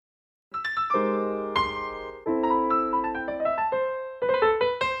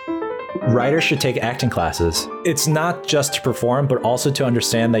Writers should take acting classes. It's not just to perform, but also to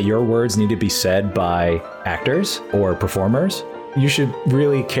understand that your words need to be said by actors or performers. You should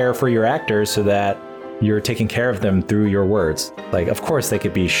really care for your actors so that you're taking care of them through your words. Like, of course, they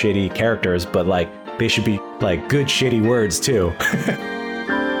could be shitty characters, but like, they should be like good, shitty words too.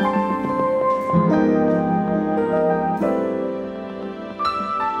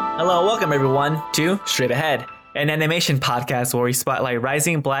 Hello, welcome everyone to Straight Ahead, an animation podcast where we spotlight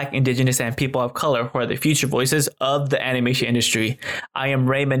rising Black, Indigenous, and people of color who are the future voices of the animation industry. I am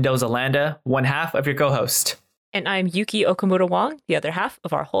Ray Mendoza-Landa, one half of your co-host. And I'm Yuki Okamura-Wong, the other half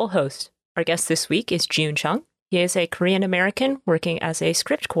of our whole host. Our guest this week is Jun Chung. He is a Korean-American working as a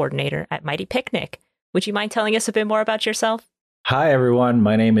script coordinator at Mighty Picnic. Would you mind telling us a bit more about yourself? Hi, everyone.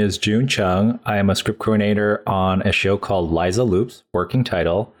 My name is Jun Chung. I am a script coordinator on a show called Liza Loops, working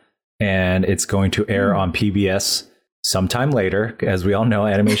title, and it's going to air on PBS sometime later. As we all know,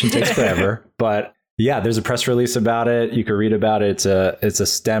 animation takes forever. But yeah, there's a press release about it. You can read about it. It's a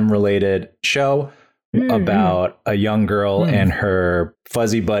STEM-related show about a young girl and her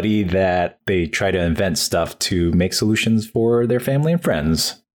fuzzy buddy that they try to invent stuff to make solutions for their family and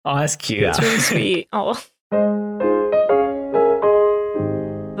friends. Oh, that's cute. Yeah. That's really sweet. Oh.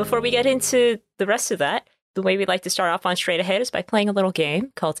 Before we get into the rest of that, the way we like to start off on Straight Ahead is by playing a little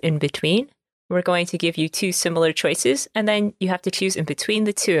game called In Between. We're going to give you two similar choices, and then you have to choose in between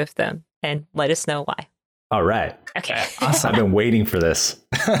the two of them, and let us know why. All right. Okay. Awesome. I've been waiting for this.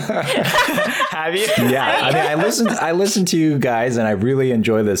 Have you? Yeah. I mean, I listened to you guys, and I really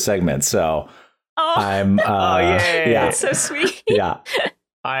enjoy this segment. So I'm. Yay. Yeah. That's so sweet. Yeah.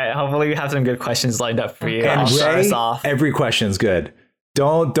 All right, hopefully we have some good questions lined up for you. And I'll start Ray, us off. every question's good.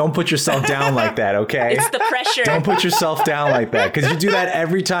 Don't put yourself down like that, okay? It's the pressure. Don't put yourself down like that, because you do that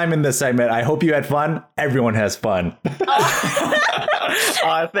every time in this segment. I hope you had fun. Everyone has fun.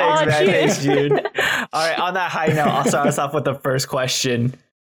 Oh, thanks, man. Thanks, Jude. All right, on that high note, I'll start us off with the first question.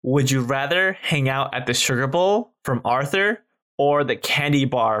 Would you rather hang out at the Sugar Bowl from Arthur or the candy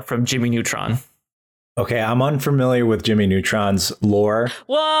bar from Jimmy Neutron? Okay, I'm unfamiliar with Jimmy Neutron's lore.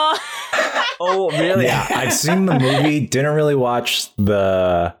 Whoa. Oh, really? Yeah, I've seen the movie, didn't really watch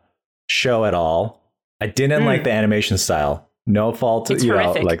the show at all. I didn't like the animation style. No fault, It's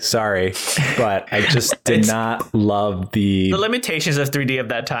horrific. like, sorry, but I just did not love the limitations of 3D of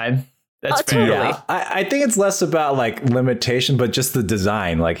that time. That's fair. totally. Yeah, I think it's less about like limitation, but just the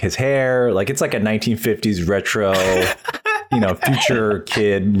design, like his hair, like it's like a 1950s retro, future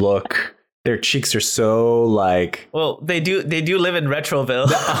kid look. Their cheeks are so like. Well, they do live in Retroville.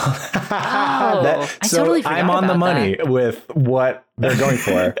 I totally forgot I'm on the about money with what they're going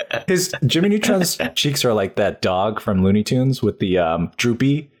for. His Jimmy Neutron's cheeks are like that dog from Looney Tunes with the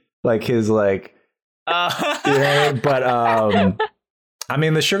droopy, like his like. But I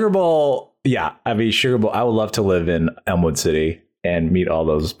mean the Sugar Bowl. Yeah, I mean Sugar Bowl. I would love to live in Elmwood City and meet all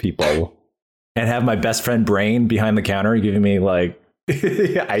those people, and have my best friend Brain behind the counter giving me like.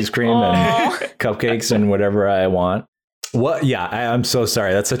 Ice cream and cupcakes and whatever I want. What? Yeah, I'm so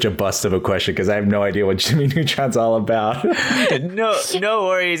sorry. That's such a bust of a question because I have no idea what Jimmy Neutron's all about. No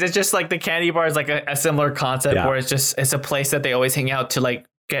worries. It's just like the candy bar is like a similar concept where it's a place that they always hang out to like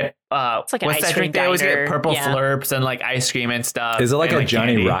get it's like an ice cream They always diner. get purple Yeah. flurps and like ice cream and stuff. Is it like and, a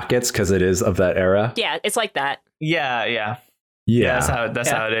Johnny candy. Rockets because it is of that era? Yeah, it's like that. Yeah. Yeah. That's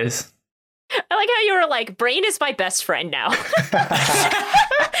how it is. I like how you were like, Brain is my best friend now.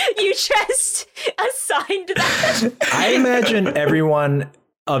 You just assigned that. I imagine everyone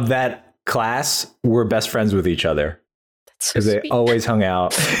of that class were best friends with each other because they always hung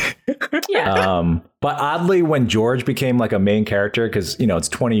out. Yeah. But oddly, when George became like a main character, because it's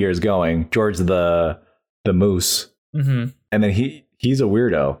 20 years going, George the moose, and then he's a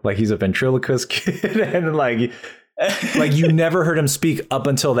weirdo. Like he's a ventriloquist kid, and like you never heard him speak up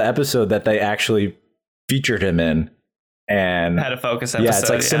until the episode that they actually featured him in. And had a focus episode. Yeah, it's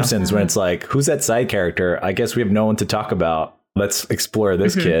like Simpsons when it's like, who's that side character? I guess we have no one to talk about. Let's explore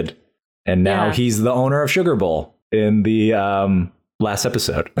this kid. And now he's the owner of Sugar Bowl in the last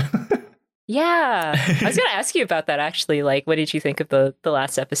episode. Yeah. I was going to ask you about that, actually. Like, what did you think of the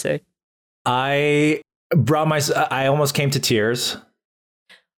last episode? I almost came to tears.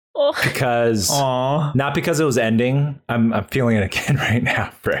 Oh. Because not because it was ending. I'm feeling it again right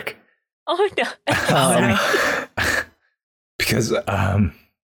now, Frick. Oh no. Because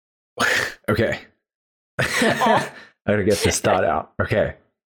okay. I gotta get this thought out. Okay.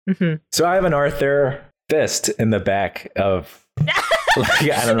 So I have an Arthur fist in the back of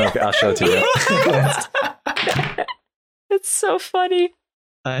I don't know if I'll show it to you. It's so funny.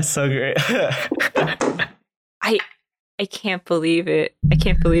 That's so great. I can't believe it. I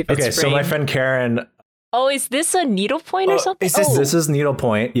can't believe it's Okay, so my friend Karen. Oh, is this a needlepoint or something? This is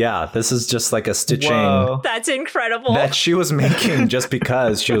needlepoint. Yeah, this is just like a stitching. Whoa. That's incredible. That she was making just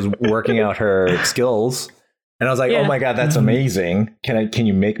because she was working out her skills. And I was like, oh my God, that's amazing. Can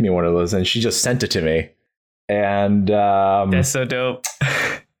you make me one of those? And she just sent it to me. And that's so dope.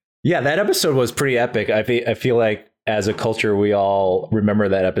 yeah, that episode was pretty epic. I feel like as a culture, we all remember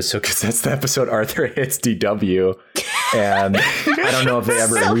that episode because that's the episode Arthur hits DW. And I don't know if they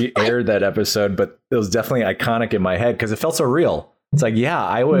ever re-aired that episode, but it was definitely iconic in my head because it felt so real. It's like, yeah,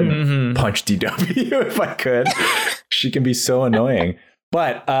 I would punch DW if I could. She can be so annoying.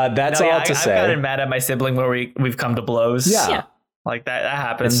 But that's all to say. I've gotten mad at my sibling where we've come to blows. Yeah. Like that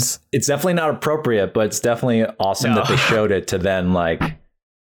happens. It's definitely not appropriate, but it's definitely awesome that they showed it to then like,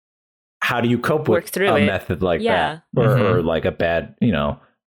 how do you cope with a method like that? Or like a bad,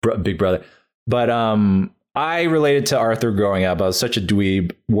 big brother. But I related to Arthur growing up. I was such a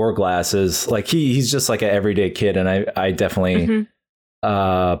dweeb, wore glasses. Like he's just like an everyday kid. And I definitely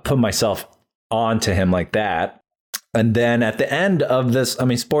put myself onto him like that. And then at the end of this, I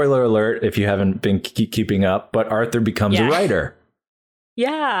mean, spoiler alert, if you haven't been keeping up, but Arthur becomes a writer.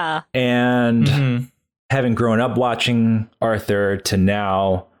 Yeah. And having grown up watching Arthur to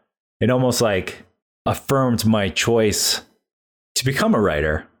now, it almost like affirmed my choice to become a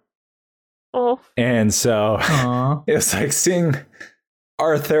writer. Oh. And so it was like seeing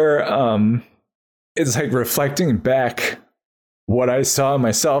Arthur, it's like reflecting back what I saw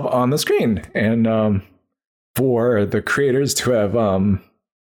myself on the screen. And for the creators to have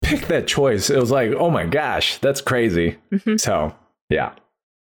picked that choice, it was like, oh my gosh, that's crazy. So, yeah.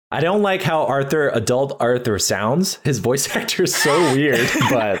 I don't like how adult Arthur sounds. His voice actor is so weird,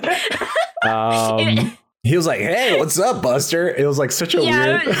 but he was like, hey, what's up, Buster? It was like such a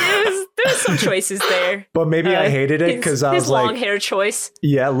weird... There's some choices there. But maybe I hated it because I was like... long hair choice.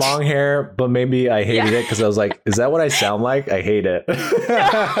 Yeah, long hair, but maybe I hated it because I was like, is that what I sound like? I hate it.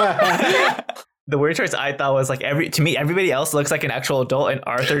 The weird choice I thought was like to me, everybody else looks like an actual adult, and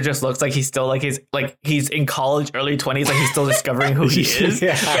Arthur just looks like he's still like he's in college, early 20s, like he's still discovering who he is.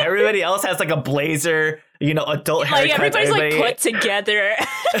 Yeah. Everybody else has like a blazer, adult haircut. Like everybody's like put together.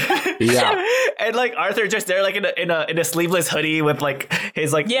 Yeah, and like Arthur just there like in a sleeveless hoodie with like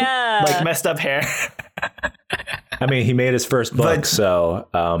his like messed up hair. I mean, he made his first book, so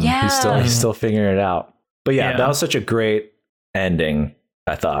he's still figuring it out. But yeah, that was such a great ending,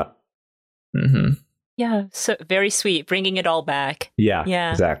 I thought. Yeah, so very sweet, bringing it all back.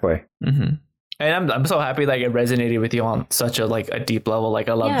 Yeah, exactly. And I'm so happy that it resonated with you on such a deep level. Like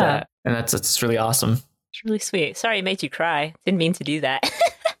I love that, and that's really awesome. It's really sweet. Sorry, I made you cry. Didn't mean to do that.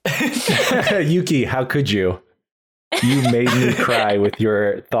 Yuki, how could you? You made me cry with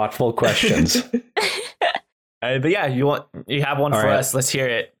your thoughtful questions. But yeah, you have one for us. Let's hear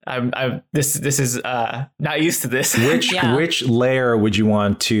it. This is not used to this. Which layer would you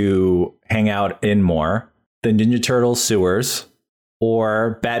want to hang out in more? The Ninja Turtles sewers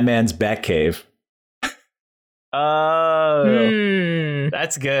or Batman's Batcave? Oh,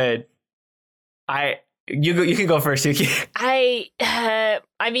 that's good. You can go first, Yuki. I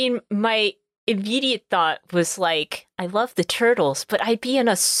mean, my immediate thought was like, I love the turtles, but I'd be in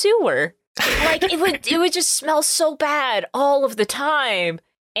a sewer. Like it would just smell so bad all of the time.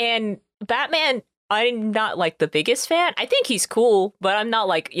 And Batman, I'm not like the biggest fan. I think he's cool, but I'm not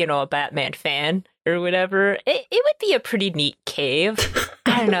like, a Batman fan or whatever. It would be a pretty neat cave.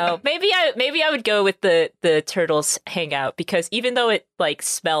 I don't know. Maybe I would go with the turtles hangout, because even though it like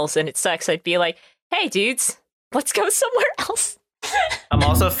smells and it sucks, I'd be like, hey dudes, let's go somewhere else. I'm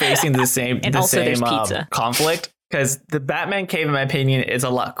also facing the same pizza. conflict. Because the Batman cave, in my opinion, is a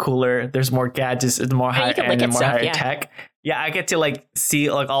lot cooler. There's more gadgets, it's more high end and more higher tech. Yeah, I get to like see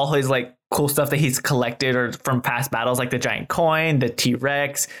like all his like cool stuff that he's collected or from past battles, like the giant coin, the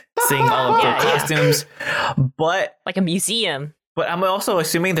T-Rex, seeing all of their costumes. But like a museum. But I'm also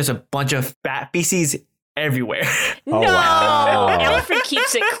assuming there's a bunch of bat feces everywhere. No, Alfred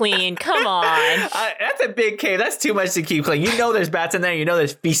keeps it clean. Come on. That's a big cave. That's too much to keep clean. There's bats in there.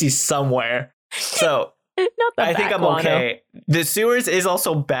 There's feces somewhere. So. I think I'm okay. The sewers is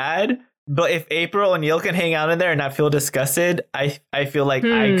also bad, but if April and Neil can hang out in there and not feel disgusted, I feel like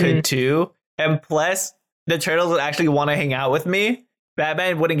I could too. And plus, the turtles would actually want to hang out with me.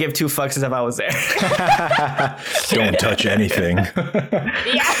 Batman wouldn't give two fucks if I was there. Don't touch anything.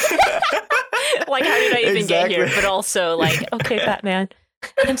 Yeah. Like, how did I even get here? But also, like, okay, Batman,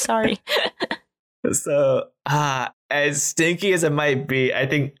 I'm sorry. So, as stinky as it might be, I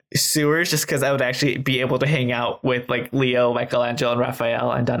think sewers, just because I would actually be able to hang out with like Leo, Michelangelo, and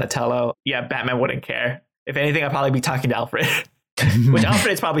Raphael and Donatello. Yeah, Batman wouldn't care. If anything, I'd probably be talking to Alfred. Which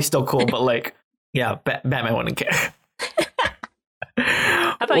Alfred is probably still cool, but like, yeah, Batman wouldn't care.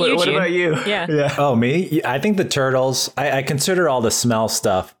 How about you, What June? about you? Yeah. Oh, me? I think the turtles. I consider all the smell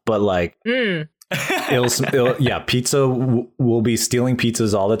stuff, but like, pizza. We'll be stealing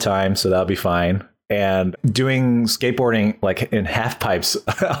pizzas all the time, so that'll be fine. And doing skateboarding like in half pipes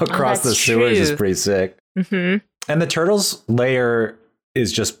across the sewers is pretty sick. Mm-hmm. And the turtles layer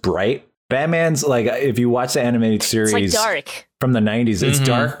is just bright. Batman's like, if you watch the animated series, It's like dark. from the 90s, it's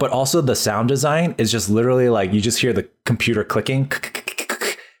dark, but also the sound design is just literally like you just hear the computer clicking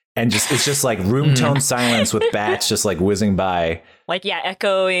and it's just like room tone silence with bats just like whizzing by. Like,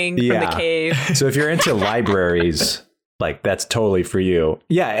 echoing from the cave. So if you're into libraries, like that's totally for you.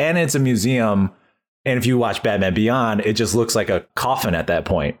 Yeah. And it's a museum. And if you watch Batman Beyond, it just looks like a coffin at that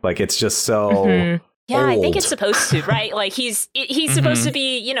point. Like it's just so Yeah, I think old. it's supposed to, right? Like he's supposed to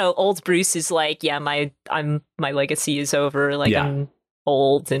be, old Bruce is like, my legacy is over. Like I'm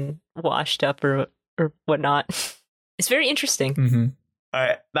old and washed up or whatnot. It's very interesting. All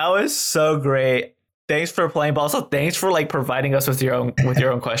right, that was so great. Thanks for playing, but also thanks for like providing us with your own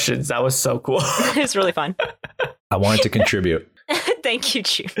questions. That was so cool. It's really fun. I wanted to contribute. Thank you,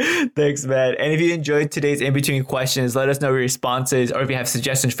 June. Thanks, man. And if you enjoyed today's in-between questions, let us know your responses, or if you have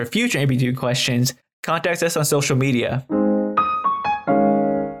suggestions for future in-between questions, contact us on social media.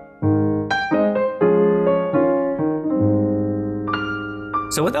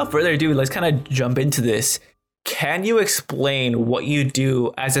 So without further ado, let's kind of jump into this. Can you explain what you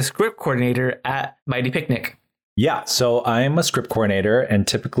do as a script coordinator at Mighty Picnic? Yeah, so I'm a script coordinator, and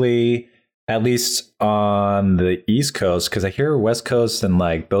typically, at least on the East Coast, because I hear West Coast and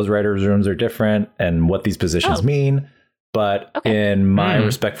like those writers' rooms are different and what these positions mean. But in my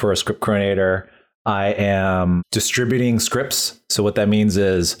respect for a script coordinator, I am distributing scripts. So what that means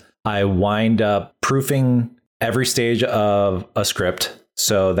is I wind up proofing every stage of a script.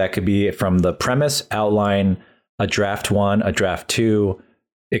 So that could be from the premise, outline, a draft 1, a draft 2.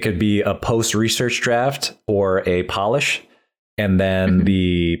 It could be a post-research draft or a polish, and then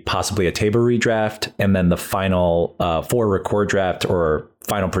possibly a table redraft, and then the final for record draft or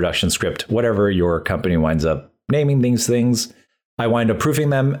final production script, whatever your company winds up naming these things. I wind up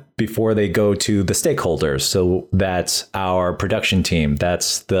proofing them before they go to the stakeholders. So that's our production team.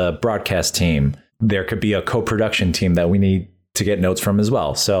 That's the broadcast team. There could be a co-production team that we need to get notes from as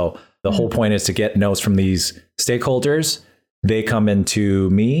well. So the whole point is to get notes from these stakeholders. They come into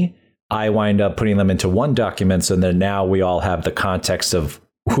me. I wind up putting them into one document. So then now we all have the context of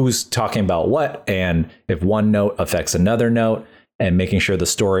who's talking about what, and if one note affects another note, and making sure the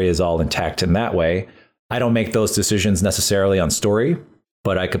story is all intact in that way. I don't make those decisions necessarily on story,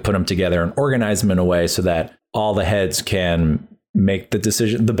 but I could put them together and organize them in a way so that all the heads can make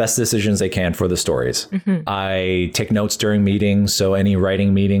the best decisions they can for the stories. I take notes during meetings. So any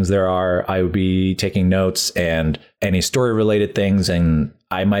writing meetings there are, I would be taking notes, and any story related things. And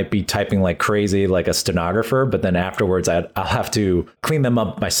I might be typing like crazy, like a stenographer, but then afterwards I'll have to clean them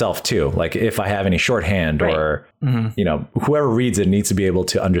up myself too. Like if I have any shorthand or, whoever reads it needs to be able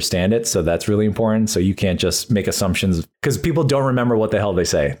to understand it. So that's really important. So you can't just make assumptions, because people don't remember what the hell they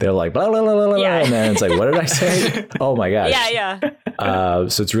say. They're like, blah, blah, blah, blah, blah. And then it's like, what did I say? Oh my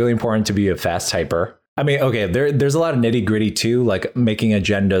gosh. So it's really important to be a fast typer. I mean, okay, there's a lot of nitty gritty too, like making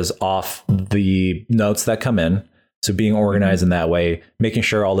agendas off the notes that come in. So being organized in that way, making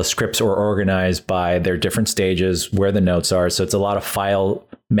sure all the scripts are organized by their different stages, where the notes are. So it's a lot of file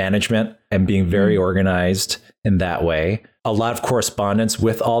management and being very organized in that way. A lot of correspondence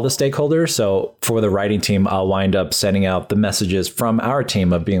with all the stakeholders. So for the writing team, I'll wind up sending out the messages from our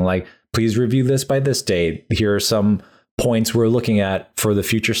team of being like, please review this by this date. Here are some points we're looking at for the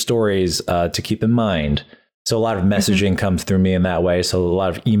future stories to keep in mind. So a lot of messaging comes through me in that way. So a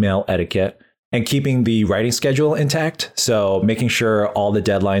lot of email etiquette. And keeping the writing schedule intact. So making sure all the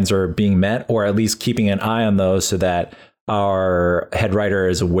deadlines are being met, or at least keeping an eye on those so that our head writer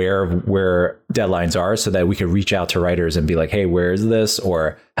is aware of where deadlines are, so that we could reach out to writers and be like, hey, where is this?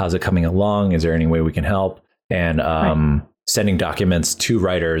 Or how's it coming along? Is there any way we can help? And sending documents to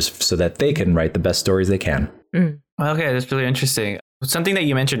writers so that they can write the best stories they can. Okay, that's really interesting. Something that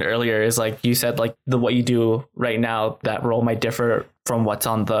you mentioned earlier is like you said, like what you do right now, that role might differ from what's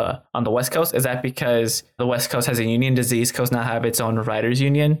on the West Coast. Is that because the West Coast has a union? Does the East Coast not have its own writers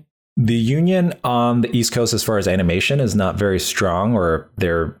union? The union on the East Coast, as far as animation, is not very strong, or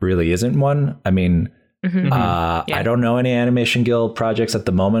there really isn't one. I mean, I don't know any animation guild projects at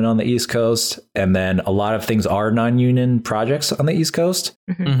the moment on the East Coast. And then a lot of things are non-union projects on the East Coast.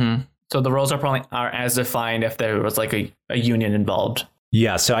 So the roles are probably as defined if there was like a union involved.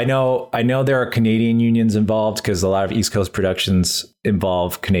 Yeah, so I know there are Canadian unions involved because a lot of East Coast productions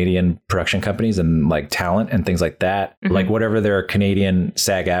involve Canadian production companies and like talent and things like that. Mm-hmm. Like whatever their Canadian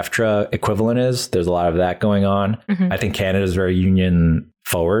SAG-AFTRA equivalent is, there's a lot of that going on. Mm-hmm. I think Canada is very union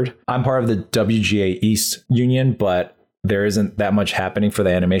forward. I'm part of the WGA East union, but there isn't that much happening for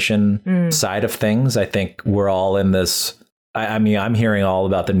the animation side of things. I think we're all in this. I mean, I'm hearing all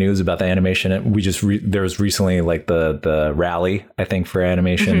about the news about the animation. We just there was recently like the rally, I think, for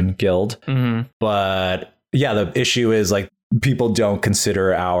Animation Guild. Mm-hmm. But yeah, the issue is like people don't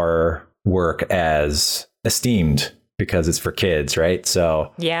consider our work as esteemed because it's for kids, right?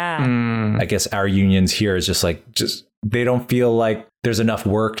 So yeah, I guess our unions here is just they don't feel like there's enough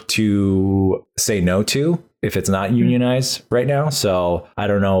work to say no to if it's not unionized right now. So I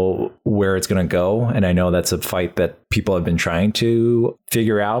don't know where it's going to go. And I know that's a fight that people have been trying to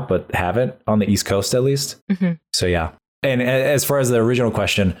figure out, but haven't on the East Coast, at least. Mm-hmm. So, yeah. And as far as the original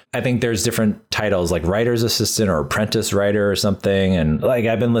question, I think there's different titles like writer's assistant or apprentice writer or something. And like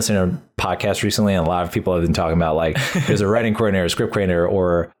I've been listening to podcasts recently, and a lot of people have been talking about like there's a writing coordinator, a script coordinator,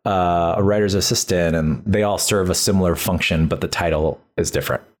 or a writer's assistant, and they all serve a similar function, but the title is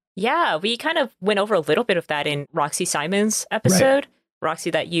different. Yeah, we kind of went over a little bit of that in Roxy Simon's episode. Right.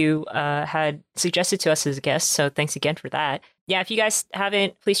 Roxy, that you had suggested to us as a guest. So thanks again for that. Yeah, if you guys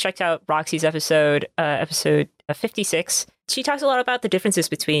haven't, please check out Roxy's episode 56. She talks a lot about the differences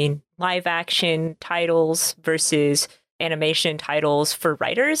between live action titles versus animation titles for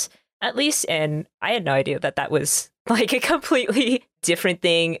writers, at least. And I had no idea that was like a completely different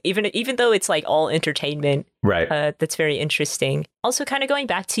thing, even though it's like all entertainment. Right. That's very interesting. Also, kind of going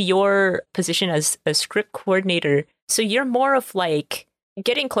back to your position as a script coordinator. So you're more of like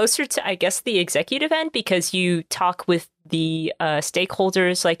getting closer to, I guess, the executive end because you talk with the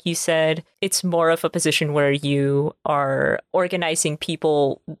stakeholders, like you said. It's more of a position where you are organizing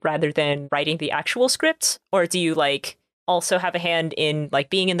people rather than writing the actual scripts? Or do you like also have a hand in like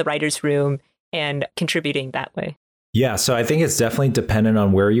being in the writer's room and contributing that way? Yeah, so I think it's definitely dependent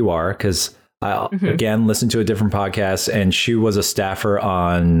on where you are, because I, again, listened to a different podcast, and she was a staffer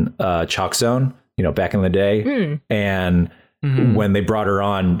on Chalk Zone, back in the day. And when they brought her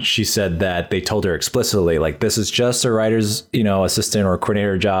on, she said that they told her explicitly, like, this is just a writer's, assistant or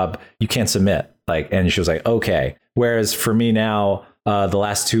coordinator job. You can't submit. And she was like, okay. Whereas for me now, the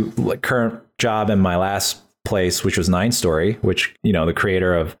last two, current job and my last place, which was 9 Story, which, the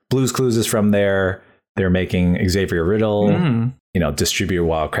creator of Blue's Clues is from there. They're making Xavier Riddle, Distributor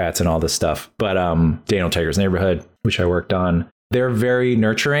Wildcats and all this stuff. But Daniel Tiger's Neighborhood, which I worked on, they're very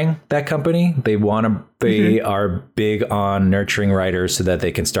nurturing, that company. They are big on nurturing writers so that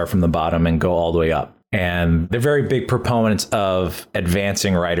they can start from the bottom and go all the way up. And they're very big proponents of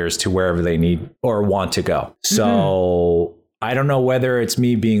advancing writers to wherever they need or want to go. So I don't know whether it's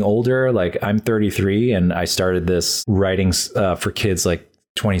me being older, like I'm 33 and I started this writing for kids like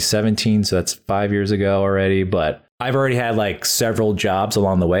 2017, so that's 5 years ago already, but I've already had like several jobs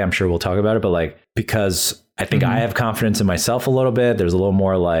along the way. I'm sure we'll talk about it, but like because I think I have confidence in myself a little bit, there's a little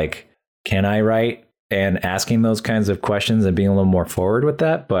more like, can I write, and asking those kinds of questions and being a little more forward with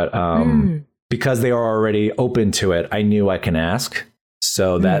that. But because they are already open to it, I knew I can ask,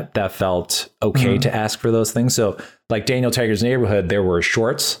 so that felt okay to ask for those things. So like Daniel Tiger's Neighborhood, there were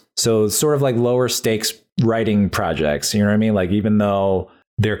shorts, so it's sort of like lower stakes writing projects, you know what I mean? Like even though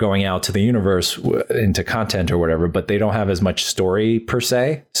they're going out to the universe into content or whatever, but they don't have as much story per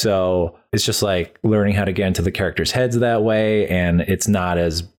se. So it's just like learning how to get into the characters' heads that way. And it's not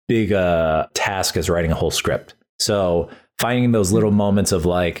as big a task as writing a whole script. So finding those little moments of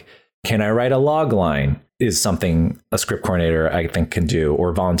like, can I write a log line is something a script coordinator I think can do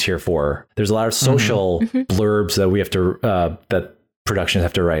or volunteer for. There's a lot of social blurbs that we have to, that productions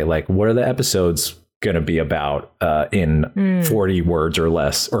have to write. Like, what are the episodes going to be about in 40 words or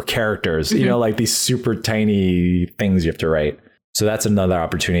less, or characters, like these super tiny things you have to write. So that's another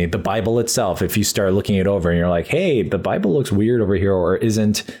opportunity. The Bible itself, if you start looking it over and you're like, hey, the Bible looks weird over here or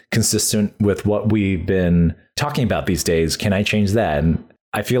isn't consistent with what we've been talking about these days, can I change that? And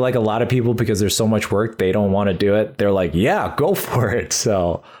I feel like a lot of people, because there's so much work, they don't want to do it. They're like, yeah, go for it.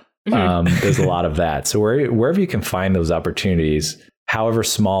 So there's a lot of that. So wherever you can find those opportunities, however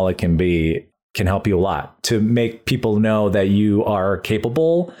small it can be, can help you a lot to make people know that you are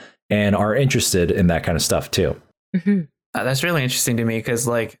capable and are interested in that kind of stuff too. That's really interesting to me because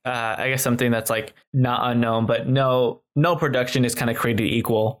like I guess something that's like not unknown, but no production is kind of created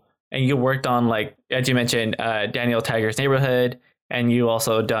equal. And you worked on, like, as you mentioned, Daniel Tiger's Neighborhood, and you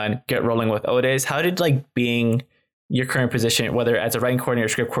also done Get Rolling with Otis. How did like being your current position, whether as a writing coordinator or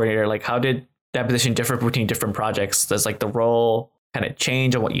script coordinator, like how did that position differ between different projects? Does like the role kind of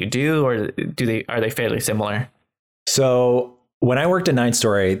change on what you do, or are they fairly similar? So when I worked at 9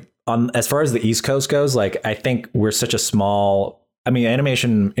 Story, as far as the East Coast goes, like I think we're such a small. I mean,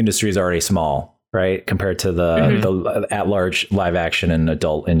 animation industry is already small, right, compared to the at-large live action and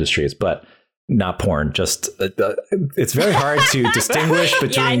adult industries, but not porn. Just it's very hard to distinguish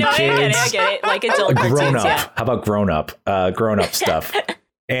between kids. I get it. Like adult grown up. Yeah. How about grown up stuff?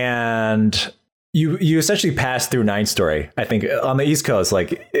 And you essentially pass through 9 Story. I think on the East Coast,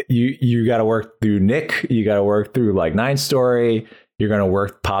 like you got to work through Nick. You got to work through like 9 Story. You're going to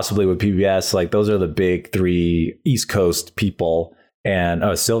work possibly with PBS. Like those are the big 3 East Coast people. And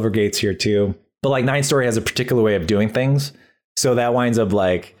Silvergate's here too. But like 9 Story has a particular way of doing things. So that winds up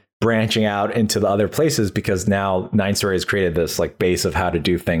like branching out into the other places, because now 9 Story has created this like base of how to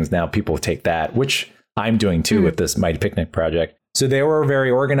do things. Now people take that, which I'm doing too with this Mighty Picnic project. So they were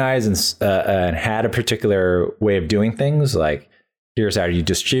very organized and had a particular way of doing things. Like, here's how you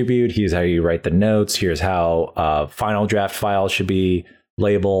distribute. Here's how you write the notes. Here's how final draft files should be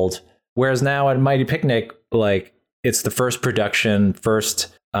labeled. Whereas now at Mighty Picnic, like it's the first production, first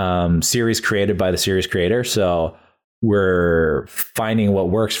series created by the series creator. So we're finding what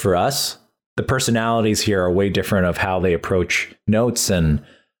works for us. The personalities here are way different of how they approach notes and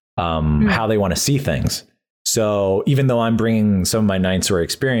how they want to see things. So even though I'm bringing some of my 9 Story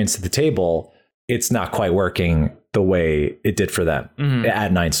experience to the table, it's not quite working the way it did for them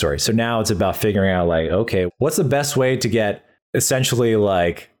at 9 Story. So now it's about figuring out like, okay, what's the best way to get essentially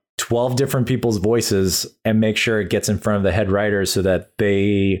like 12 different people's voices and make sure it gets in front of the head writers so that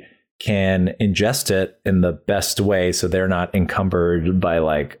they can ingest it in the best way, so they're not encumbered by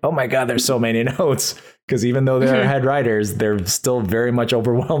like, oh my God, there's so many notes. Because even though they're head writers, they're still very much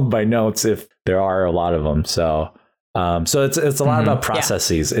overwhelmed by notes if there are a lot of them. So it's a lot about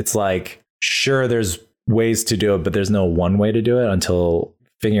processes. It's like, sure, there's ways to do it, but there's no one way to do it until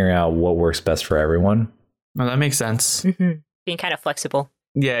figuring out what works best for everyone. Well, that makes sense. Being kind of flexible.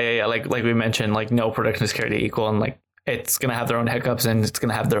 Yeah. Like we mentioned, like no production is created equal, and like it's gonna have their own hiccups and it's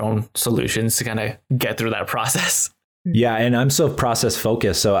gonna have their own solutions to kind of get through that process. Yeah, and I'm so process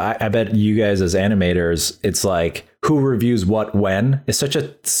focused. So I bet you guys as animators, it's like who reviews what when? It's such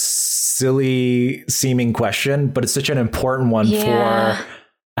a silly seeming question, but it's such an important one for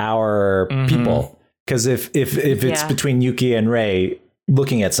our people. Because if it's between Yuki and Ray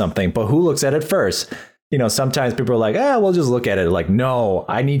looking at something, but who looks at it first? You know, sometimes people are like, we'll just look at it. Like, no,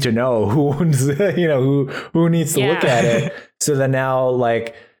 I need to know who needs to look at it. So then now,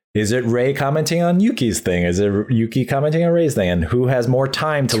 like, is it Ray commenting on Yuki's thing? Is it Yuki commenting on Ray's thing? And who has more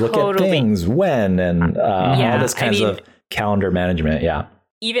time to look at things when? And all this kinds of calendar management. Yeah.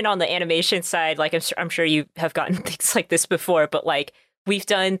 Even on the animation side, like I'm sure you have gotten things like this before, but like we've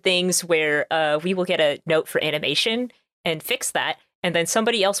done things where we will get a note for animation and fix that. And then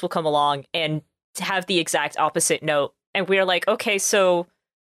somebody else will come along and have the exact opposite note. And we're like, okay, so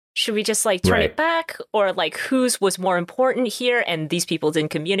should we just like turn it back, or like whose was more important here and these people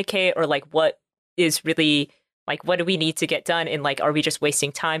didn't communicate, or like what is really like what do we need to get done, and like are we just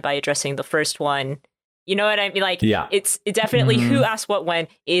wasting time by addressing the first one? You know what I mean? Like it's definitely who asked what when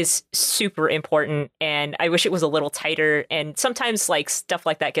is super important, and I wish it was a little tighter. And sometimes like stuff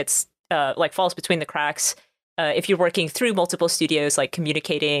like that gets like falls between the cracks if you're working through multiple studios, like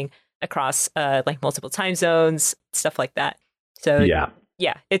communicating across like multiple time zones, stuff like that. So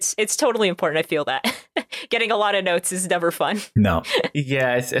yeah, it's totally important. I feel that getting a lot of notes is never fun. No.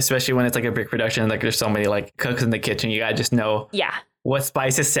 Yeah, especially when it's like a big production. Like there's so many like cooks in the kitchen. You gotta just know what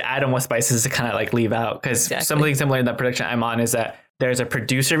spices to add and what spices to kind of like leave out. Because something similar in the production I'm on is that there's a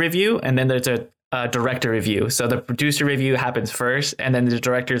producer review and then there's a director review. So the producer review happens first, and then the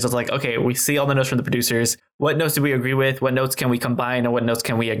directors is like, okay, we see all the notes from the producers. What notes do we agree with? What notes can we combine, and what notes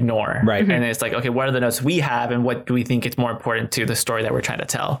can we ignore? Right. And it's like, okay, what are the notes we have, and what do we think is more important to the story that we're trying to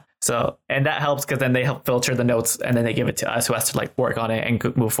tell? So, and that helps because then they help filter the notes, and then they give it to us who has to like work on it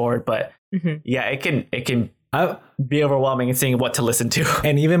and move forward. But yeah, it can be overwhelming in seeing what to listen to.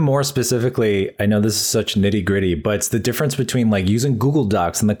 And even more specifically, I know this is such nitty gritty, but it's the difference between like using Google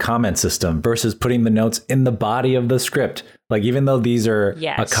Docs and the comment system versus putting the notes in the body of the script. Like, even though these are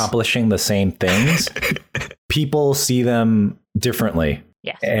accomplishing the same things, people see them differently.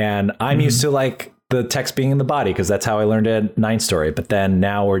 Yes. And I'm used to like the text being in the body because that's how I learned it at 9 Story. But then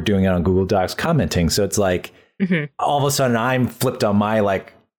now we're doing it on Google Docs commenting. So it's like all of a sudden I'm flipped on my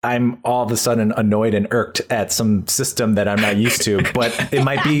like, I'm all of a sudden annoyed and irked at some system that I'm not used to, but it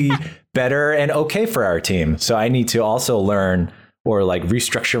might be better and okay for our team. So I need to also learn or like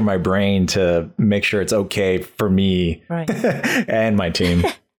restructure my brain to make sure it's okay for me and my team.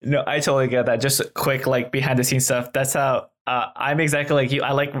 No, I totally get that. Just quick, like behind the scenes stuff. That's how I'm exactly like you.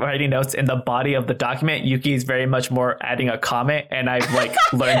 I like writing notes in the body of the document. Yuki's very much more adding a comment, and I've like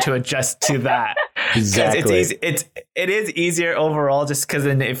learned to adjust to that. Exactly. It is easier overall, just because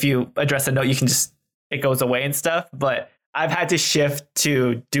then if you address a note, you can just it goes away and stuff. But I've had to shift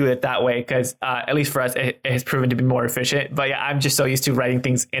to do it that way because at least for us, it has proven to be more efficient. But yeah, I'm just so used to writing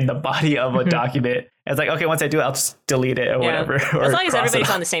things in the body of a document. It's like, okay, once I do it, I'll just delete it or whatever. Or as long as everybody's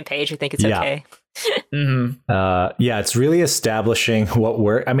on the same page, I think it's okay. It's really establishing what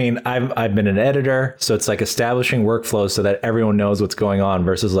work. I mean, I've been an editor, so it's like establishing workflows so that everyone knows what's going on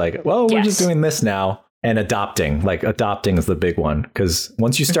versus like, well, we're just doing this now. And adopting is the big one, because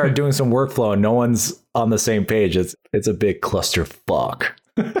once you start doing some workflow and no one's on the same page, it's a big clusterfuck.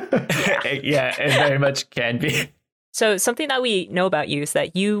 Yeah, it very much can be. So something that we know about you is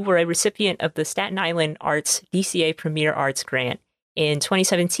that you were a recipient of the Staten Island Arts DCA Premier Arts Grant in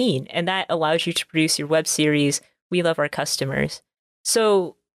 2017, and that allowed you to produce your web series, We Love Our Customers.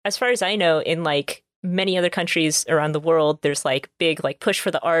 So as far as I know, in like many other countries around the world, there's like big like push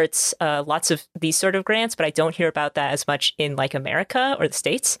for the arts, lots of these sort of grants, but I don't hear about that as much in like America or the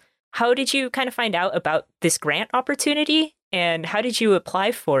States. How did you kind of find out about this grant opportunity, and how did you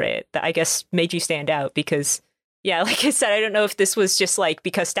apply for it that I guess made you stand out? Because yeah, like I said, I don't know if this was just like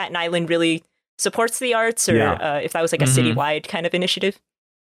because Staten Island really supports the arts, or if that was like a citywide kind of initiative.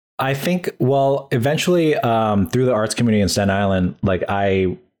 I think, well, eventually through the arts community in Staten Island, like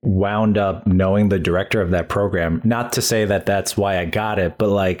I wound up knowing the director of that program. Not to say that that's why I got it, but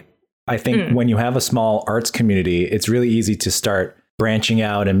like I think when you have a small arts community, it's really easy to start branching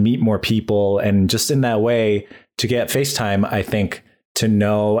out and meet more people, and just in that way to get FaceTime, I think, to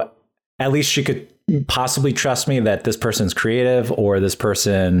know at least she could possibly trust me that this person's creative, or this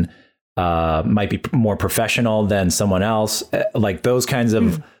person might be more professional than someone else. Like those kinds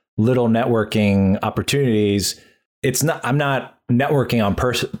of little networking opportunities. I'm not networking on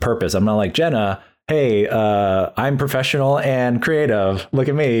purpose. I'm not like, Jenna, hey, I'm professional and creative. Look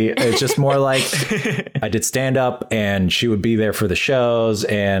at me. It's just more like I did stand up, and she would be there for the shows,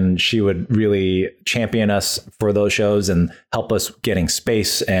 and she would really champion us for those shows and help us getting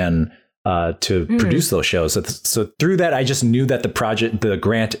space and to produce those shows. So through that, I just knew that the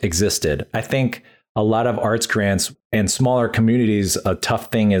grant existed. I think a lot of arts grants and smaller communities, a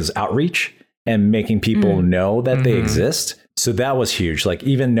tough thing is outreach and making people know that they exist. So that was huge. Like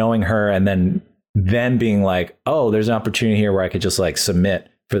even knowing her, and then being like, oh, there's an opportunity here where I could just like submit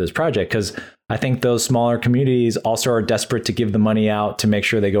for this project. Because I think those smaller communities also are desperate to give the money out to make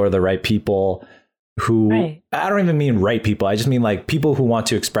sure they go to the right people who, I don't even mean right people. I just mean like people who want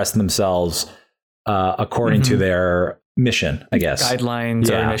to express themselves according to their mission, I guess. Guidelines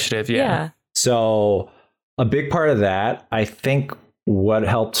or initiative. Yeah. So a big part of that, I think what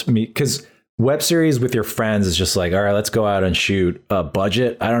helped me, because web series with your friends is just like, all right, let's go out and shoot a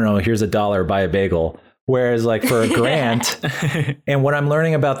budget. I don't know. Here's $1, buy a bagel. Whereas like for a grant, and what I'm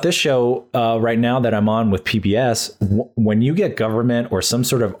learning about this show right now that I'm on with PBS, when you get government or some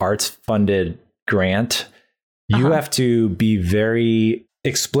sort of arts funded grant, you have to be very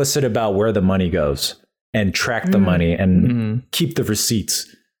explicit about where the money goes and track the money and keep the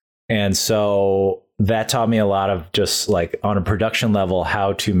receipts. And so that taught me a lot of just like on a production level,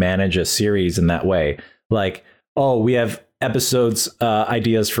 how to manage a series in that way. Like, oh, we have episodes,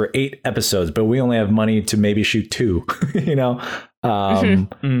 ideas for 8 episodes, but we only have money to maybe shoot 2, you know?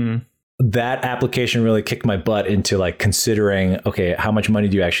 That application really kicked my butt into like considering, okay, how much money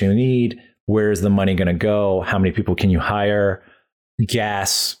do you actually need? Where's the money going to go? How many people can you hire?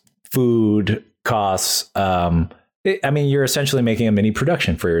 Gas, food costs. I mean, you're essentially making a mini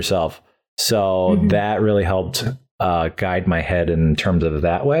production for yourself. So that really helped guide my head in terms of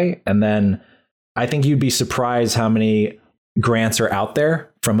that way. And then I think you'd be surprised how many grants are out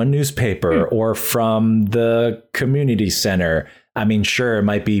there from a newspaper or from the community center. I mean, sure, it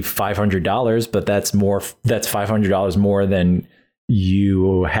might be $500, but that's $500 more than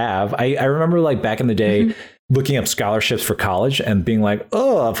you have. I remember like back in the day looking up scholarships for college and being like,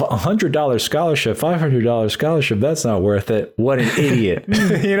 oh, $100 scholarship, $500 scholarship, that's not worth it. What an idiot.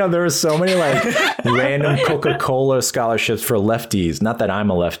 You know, there were so many like random Coca-Cola scholarships for lefties. Not that I'm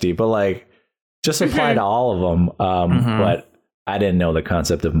a lefty, but like just apply to all of them. But I didn't know the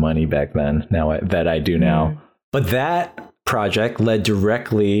concept of money back then, that I do now. But that project led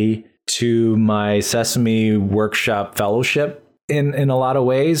directly to my Sesame Workshop Fellowship in a lot of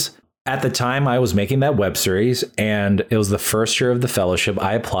ways. At the time, I was making that web series, and it was the first year of the fellowship.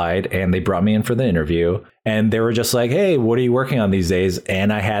 I applied, and they brought me in for the interview, and they were just like, hey, what are you working on these days?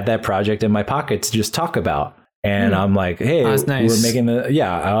 And I had that project in my pocket to just talk about. And I'm like, hey, that's nice. we're making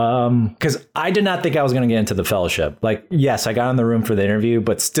because I did not think I was going to get into the fellowship. Like, yes, I got in the room for the interview,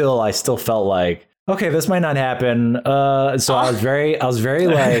 but I still felt like, okay, this might not happen. So I was very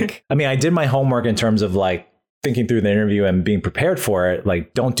like, I mean, I did my homework in terms of like thinking through the interview and being prepared for it.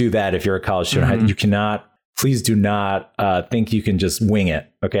 Like, don't do that if you're a college student. You cannot, please do not think you can just wing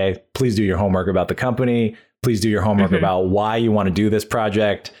it. Okay. Please do your homework about the company. Please do your homework about why you want to do this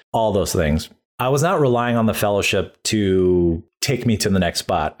project, all those things. I was not relying on the fellowship to take me to the next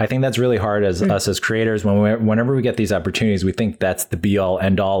spot. I think that's really hard as us as creators. Whenever we get these opportunities, we think that's the be all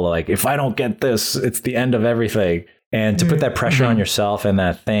end all. Like, if I don't get this, it's the end of everything. And to put that pressure on yourself and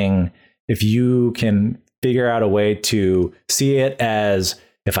that thing, if you can figure out a way to see it as,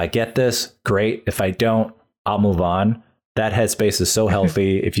 if I get this, great. If I don't, I'll move on. That headspace is so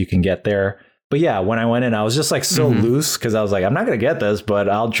healthy if you can get there. But yeah, when I went in, I was just like so loose because I was like, I'm not going to get this, but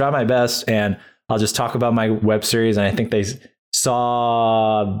I'll try my best and I'll just talk about my web series. And I think they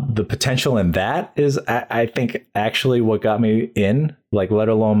saw the potential in that is, I think, actually what got me in, like, let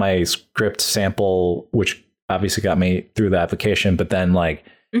alone my script sample, which obviously got me through the application. But then like,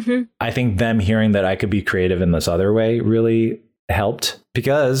 I think them hearing that I could be creative in this other way really helped,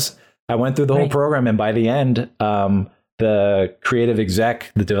 because I went through the whole program. And by the end, the creative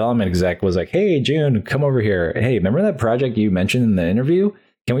exec, the development exec was like, hey, June, come over here. Hey, remember that project you mentioned in the interview?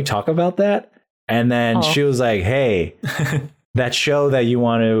 Can we talk about that? And then she was like, hey, that show that you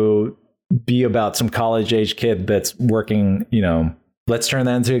want to be about some college age kid that's working, let's turn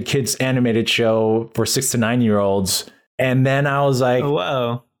that into a kids animated show for 6 to 9-year-olds. And then I was like,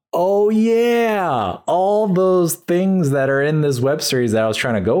 whoa. Oh, yeah. All those things that are in this web series that I was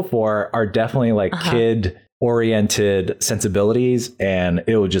trying to go for are definitely like kid oriented sensibilities, and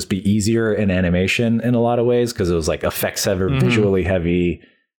it would just be easier in animation in a lot of ways because it was like effects heavy, visually heavy,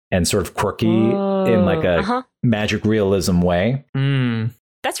 and sort of quirky in like a magic realism way.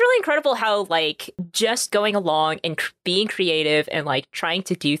 That's really incredible how like just going along and being creative and like trying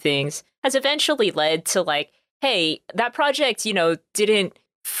to do things has eventually led to like, hey, that project, didn't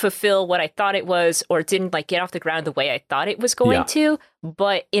fulfill what I thought it was, or didn't like get off the ground the way I thought it was going to.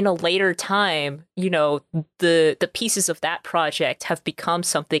 But in a later time, the pieces of that project have become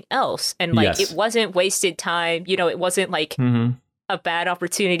something else. And like it wasn't wasted time. It wasn't like a bad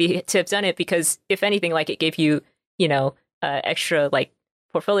opportunity to have done it, because if anything, like it gave you, extra like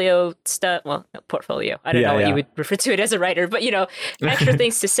portfolio stuff. Well, not portfolio. I don't know what you would refer to it as a writer, but extra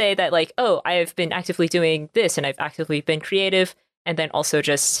things to say that like, oh, I have been actively doing this and I've actively been creative. And then also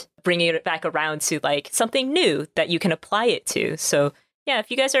just bringing it back around to like something new that you can apply it to. So yeah, if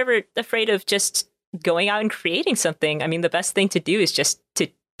you guys are ever afraid of just going out and creating something, I mean, the best thing to do is just to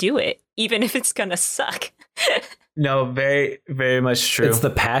do it, even if it's gonna suck. No, very, very much true. It's the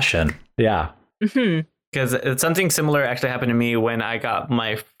passion. Yeah. Because something similar actually happened to me when I got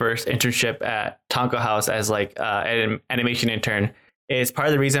my first internship at Tonka House as like an animation intern. Is part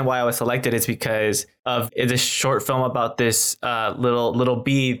of the reason why I was selected is because of this short film about this little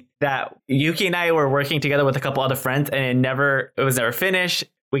bee that Yuki and I were working together with a couple other friends, and it was never finished.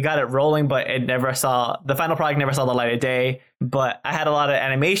 We got it rolling, but the final product never saw the light of day. But I had a lot of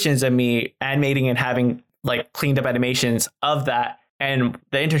animations of me animating and having like cleaned up animations of that. And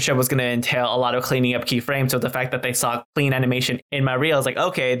the internship was going to entail a lot of cleaning up keyframes. So the fact that they saw clean animation in my reel, I was like,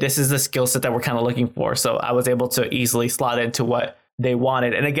 okay, this is the skill set that we're kind of looking for. So I was able to easily slot into what they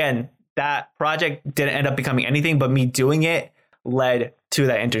wanted. And again, that project didn't end up becoming anything, but me doing it led to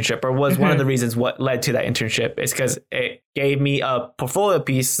that internship, or was one of the reasons what led to that internship, is because it gave me a portfolio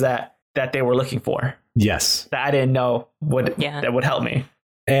piece that they were looking for. Yes. That I didn't know that would help me.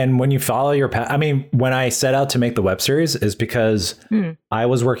 And when you follow your path, I mean, when I set out to make the web series is because I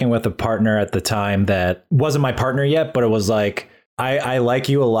was working with a partner at the time that wasn't my partner yet, but it was like, I like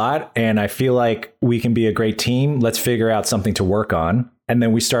you a lot and I feel like we can be a great team. Let's figure out something to work on. And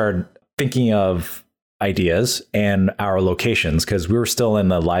then we started thinking of ideas and our locations, because we were still in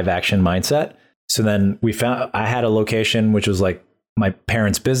the live action mindset. So then I had a location, which was like my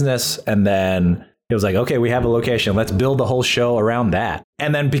parents' business. And then it was like, okay, we have a location. Let's build the whole show around that.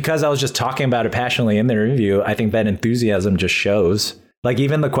 And then because I was just talking about it passionately in the interview, I think that enthusiasm just shows. Like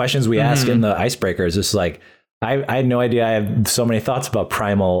even the questions we ask in the icebreakers, it's like, I had no idea I have so many thoughts about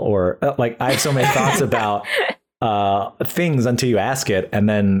Primal, or like I have so many thoughts about things until you ask it. And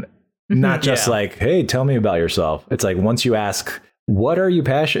then not just like, hey, tell me about yourself. It's like once you ask, what are you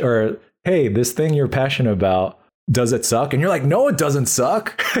passionate, or hey, this thing you're passionate about, does it suck? And you're like, no, it doesn't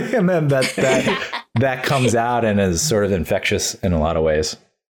suck. And then that comes out and is sort of infectious in a lot of ways.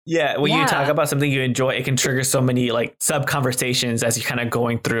 Yeah. When you talk about something you enjoy, it can trigger so many like sub conversations as you're kind of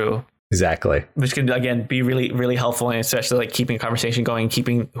going through Exactly. Which can, again, be really, really helpful, and especially like keeping conversation going,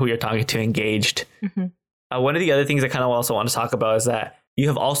 keeping who you're talking to engaged. One of the other things I kind of also want to talk about is that you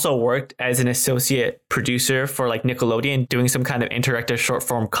have also worked as an associate producer for like Nickelodeon, doing some kind of interactive short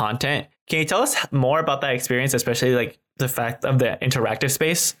form content. Can you tell us more about that experience, especially like the fact of the interactive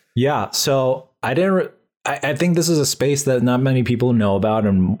space? Yeah. So I think this is a space that not many people know about,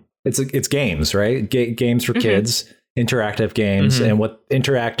 and it's games, right? Games for kids, interactive games. And what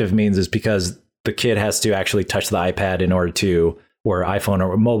interactive means is because the kid has to actually touch the iPad in order to, or iPhone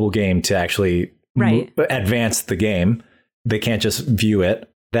or a mobile game to actually advance the game. They can't just view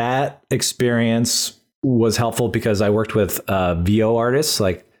it. That experience was helpful because I worked with VO artists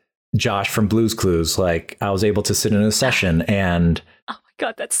like Josh from Blue's Clues. Like I was able to sit in a session and oh my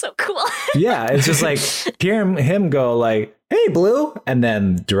God, that's so cool. yeah, it's just like hearing him go like, hey, Blue. And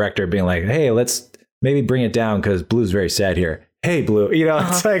then director being like, hey, let's maybe bring it down because Blue's very sad here. Hey, Blue. You know,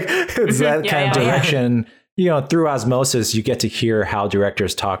 it's like it's that kind of direction. You know, through osmosis, you get to hear how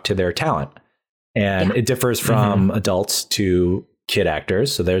directors talk to their talent. And it differs from adults to kid actors.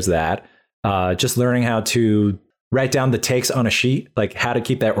 So there's that. Just learning how to write down the takes on a sheet, like how to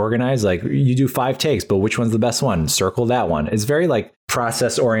keep that organized. Like you do 5 takes, but which one's the best one? Circle that one. It's very like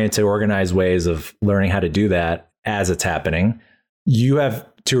process oriented, organized ways of learning how to do that as it's happening. You have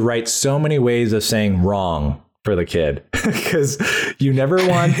to write so many ways of saying wrong for the kid because you never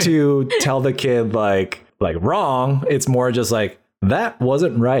want to tell the kid like wrong. It's more just like that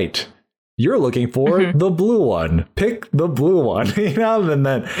wasn't right. You're looking for the blue one. Pick the blue one, you know, and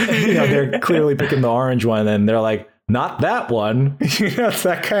then, you know, they're clearly picking the orange one and they're like, not that one. You know, it's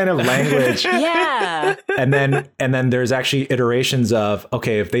that kind of language. Yeah. And then there's actually iterations of,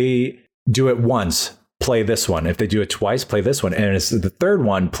 okay, if they do it once, play this one. If they do it twice, play this one. And it's the third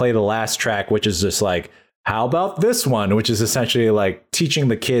one, play the last track, which is just like, how about this one? Which is essentially like teaching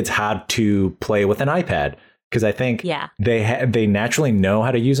the kids how to play with an iPad. Because I think they naturally know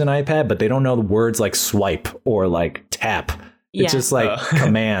how to use an iPad, but they don't know the words like swipe or like tap. It's just like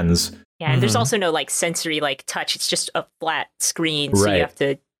commands. Yeah, and there's also no like sensory like touch. It's just a flat screen, so you have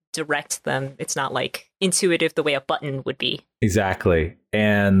to direct them. It's not like intuitive the way a button would be. Exactly.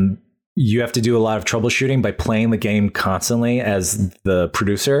 And you have to do a lot of troubleshooting by playing the game constantly as the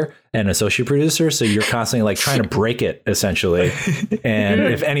producer and associate producer. So you're constantly like trying to break it essentially. And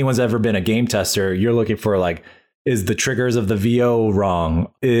if anyone's ever been a game tester, you're looking for like, is the triggers of the VO wrong?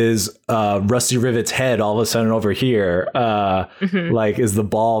 Is Rusty Rivet's head all of a sudden over here? Like, is the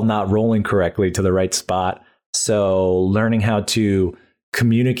ball not rolling correctly to the right spot? So learning how to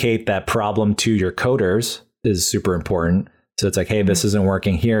communicate that problem to your coders is super important. So it's like, hey, this isn't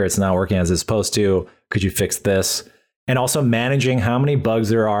working here. It's not working as it's supposed to. Could you fix this? And also managing how many bugs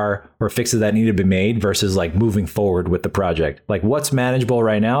there are or fixes that need to be made versus like moving forward with the project. Like what's manageable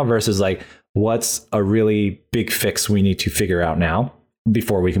right now versus like what's a really big fix we need to figure out now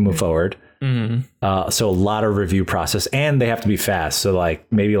before we can move forward. So a lot of review process, and they have to be fast. So like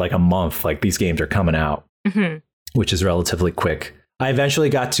maybe like a month, like these games are coming out, which is relatively quick. I eventually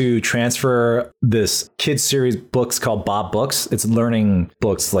got to transfer this kids series books called Bob Books. It's learning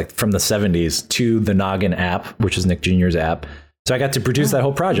books like from the 70s to the Noggin app, which is Nick Jr.'s app. So I got to produce that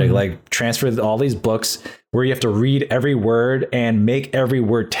whole project, like transfer all these books where you have to read every word and make every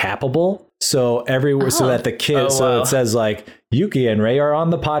word tappable. So every word, so that the kids, so it says like Yuki and Ray are on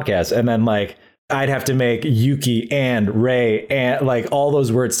the podcast. And then like I'd have to make Yuki and Ray and like all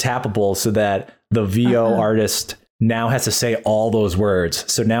those words tappable so that the VO artist now has to say all those words.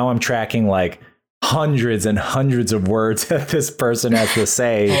 So now I'm tracking like hundreds and hundreds of words that this person has to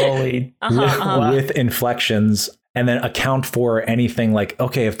say with inflections, and then account for anything like,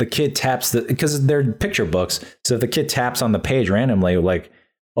 okay, if the kid taps because they're picture books. So if the kid taps on the page randomly, like,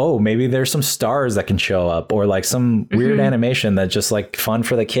 oh, maybe there's some stars that can show up or like some weird animation that's just like fun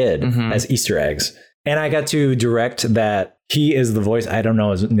for the kid as Easter eggs. And I got to direct that. He is the voice. I don't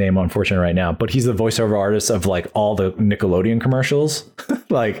know his name, unfortunately, right now, but he's the voiceover artist of like all the Nickelodeon commercials.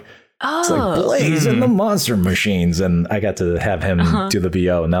 Like, it's like Blaze and the Monster Machines. And I got to have him do the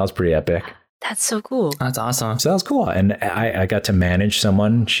VO, and that was pretty epic. That's so cool. That's awesome. So that was cool. And I got to manage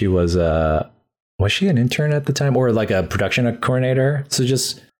someone. She was she an intern at the time or like a production coordinator? So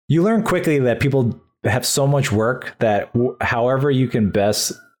just, you learn quickly that people have so much work that however you can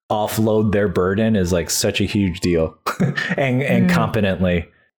best offload their burden is like such a huge deal. and competently,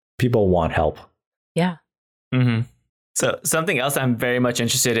 people want help. Yeah. So something else I'm very much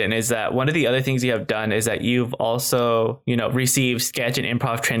interested in is that one of the other things you have done is that you've also, received sketch and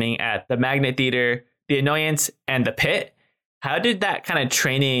improv training at the Magnet Theater, the Annoyance, and the Pit. How did that kind of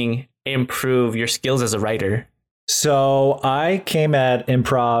training improve your skills as a writer? So I came at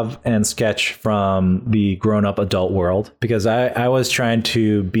improv and sketch from the grown-up adult world because I was trying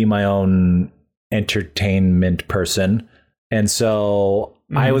to be my own entertainment person. And so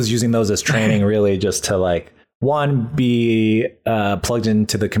I was using those as training really just to like, one, be plugged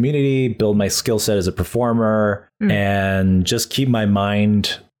into the community, build my skill set as a performer, and just keep my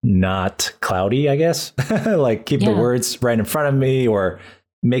mind not cloudy, I guess. Like keep the words right in front of me or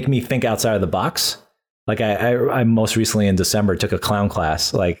make me think outside of the box. Like I most recently in December took a clown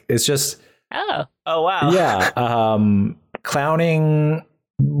class. Like it's just Oh wow. Yeah. Clowning,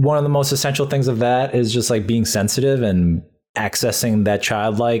 one of the most essential things of that is just like being sensitive and accessing that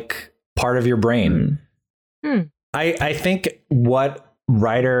childlike part of your brain. I think what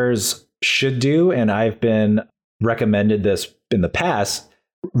writers should do, and I've been recommended this in the past,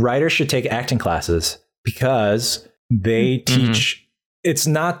 writers should take acting classes because they teach, it's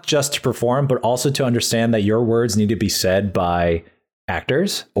not just to perform, but also to understand that your words need to be said by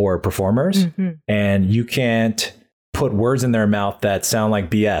actors or performers, and you can't put words in their mouth that sound like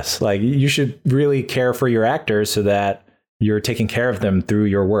BS. Like you should really care for your actors so that you're taking care of them through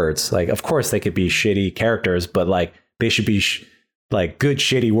your words. Like, of course they could be shitty characters, but like they should be like good,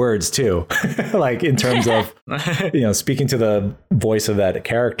 shitty words too. Like in terms of, speaking to the voice of that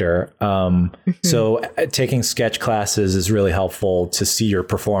character. So taking sketch classes is really helpful to see your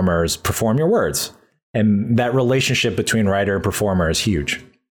performers perform your words. And that relationship between writer and performer is huge.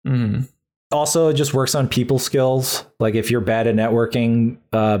 Also, it just works on people skills. Like if you're bad at networking,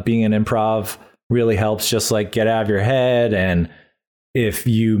 being an improv really helps just like get out of your head. And if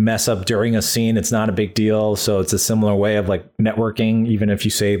you mess up during a scene, it's not a big deal. So it's a similar way of like networking. Even if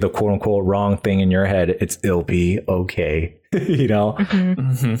you say the quote unquote wrong thing in your head, it'll be okay.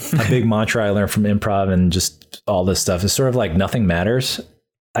 A big mantra I learned from improv and just all this stuff is sort of like nothing matters.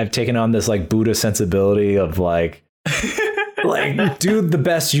 I've taken on this like Buddha sensibility of like, like do the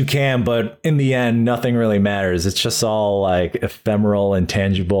best you can, but in the end, nothing really matters. It's just all like ephemeral,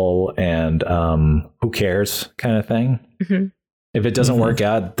 intangible, and who cares kind of thing. If it doesn't work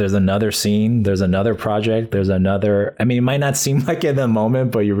out, there's another scene, there's another project, there's another. I mean, it might not seem like it in the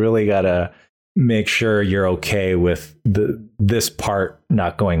moment, but you really gotta make sure you're okay with this part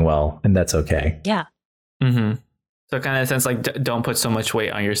not going well, and that's okay. Yeah. So kind of sense like don't put so much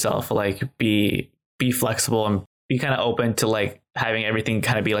weight on yourself. Like be flexible and be kind of open to like having everything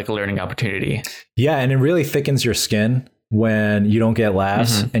kind of be like a learning opportunity. Yeah. And it really thickens your skin when you don't get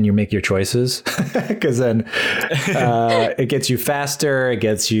laughs and you make your choices, because then it gets you faster. It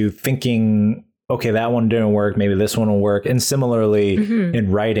gets you thinking, okay, that one didn't work. Maybe this one will work. And similarly in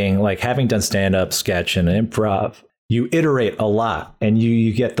writing, like having done stand up, sketch and improv, you iterate a lot and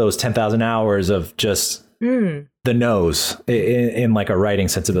you get those 10,000 hours of just the no's in like a writing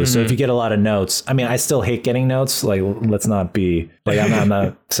sensibility. So if you get a lot of notes, I mean, I still hate getting notes. Like, let's not be like, I'm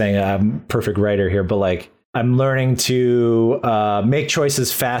not saying I'm a perfect writer here, but like I'm learning to make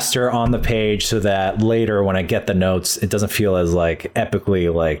choices faster on the page so that later when I get the notes, it doesn't feel as like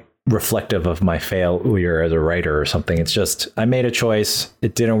epically like reflective of my failure as a writer or something. It's just, I made a choice.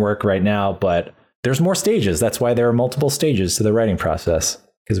 It didn't work right now, but there's more stages. That's why there are multiple stages to the writing process,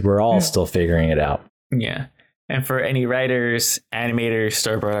 because we're all still figuring it out. Yeah. And for any writers, animators,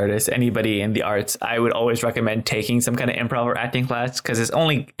 storyboard artists, anybody in the arts, I would always recommend taking some kind of improv or acting class, because it's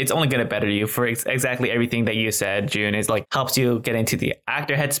only going to better you for exactly everything that you said, June. Is like helps you get into the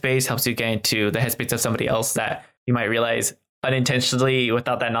actor headspace, helps you get into the headspace of somebody else that you might realize unintentionally,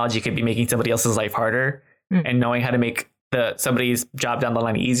 without that knowledge, you could be making somebody else's life harder. And knowing how to make somebody's job down the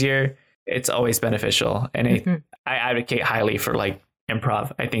line easier, it's always beneficial. And I advocate highly for like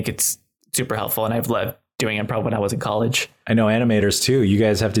improv. I think it's super helpful, and I've loved doing improv when I was in college. I know animators too. You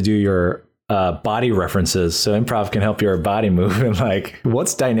guys have to do your body references, so improv can help your body move and like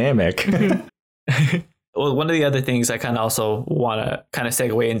what's dynamic. Well, one of the other things I kind of also want to kind of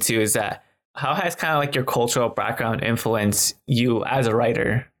segue into is that how has kind of like your cultural background influenced you as a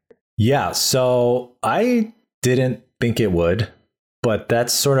writer? Yeah, so I didn't think it would, but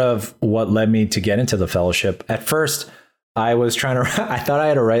that's sort of what led me to get into the fellowship. At first, I was trying to, I thought I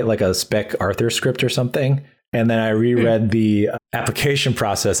had to write like a spec Arthur script or something. And then I reread the application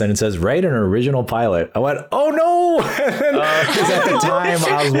process and it says, write an original pilot. I went, oh no. Because at the time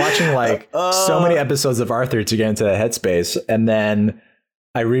I was watching like so many episodes of Arthur to get into the headspace. And then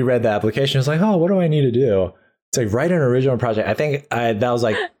I reread the application. I was like, oh, what do I need to do? It's like, write an original project. I think that was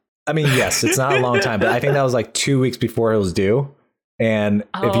like, I mean, yes, it's not a long time, but I think that was like 2 weeks before it was due. And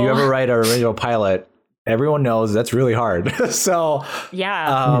if you ever write an original pilot, everyone knows that's really hard. So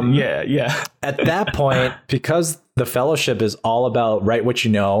yeah. Yeah. At that point, because the Fellowship is all about write what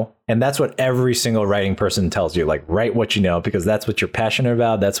you know. And that's what every single writing person tells you, like write what you know, because that's what you're passionate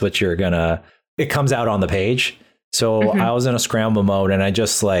about. That's what you're gonna, it comes out on the page. So I was in a scramble mode and I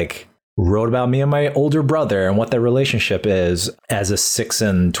just like wrote about me and my older brother and what their relationship is as a 6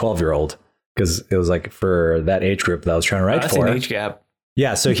 and 12-year-old. Because it was like for that age group that I was trying to write that's for. an age gap.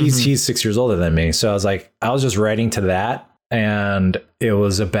 Yeah, so he's 6 years older than me. So I was just writing to that, and it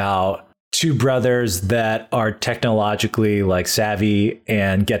was about two brothers that are technologically like savvy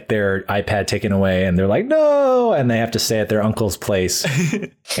and get their iPad taken away, and they're like, no, and they have to stay at their uncle's place.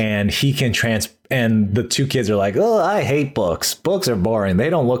 And he can and the two kids are like, oh, I hate books. Books are boring. They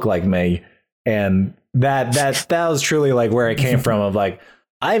don't look like me. And that was truly like where it came from, of like,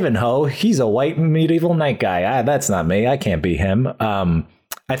 Ivanhoe, he's a white medieval knight guy. That's not me. I can't be him.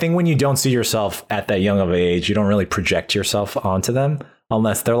 I think when you don't see yourself at that young of age, you don't really project yourself onto them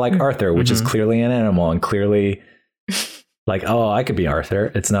unless they're like Arthur, which is clearly an animal and clearly like, oh, I could be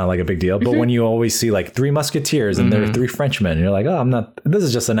Arthur. It's not like a big deal. But when you always see like 3 musketeers and there are 3 Frenchmen, you're like, oh, this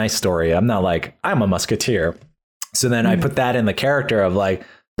is just a nice story. I'm not like, I'm a musketeer. So then I put that in the character of like,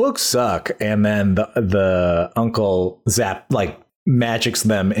 books suck. And then the uncle magics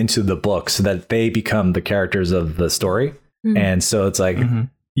them into the book so that they become the characters of the story. And so it's like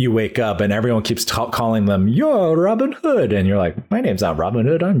you wake up and everyone keeps calling them, you're Robin Hood, and you're like, my name's not Robin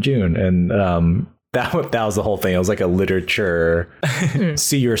Hood, I'm June. And that was the whole thing. It was like a literature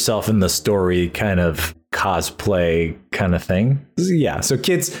see yourself in the story kind of cosplay kind of thing. Yeah, so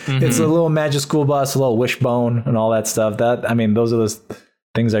kids, it's a little Magic School Bus, a little Wishbone and all that stuff. Those are the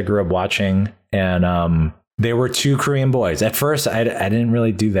things I grew up watching. And they were 2 Korean boys. At first, I didn't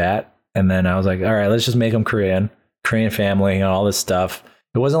really do that. And then I was like, all right, let's just make them Korean family and all this stuff.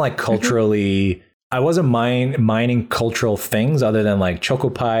 It wasn't like culturally, I wasn't mining cultural things other than like choco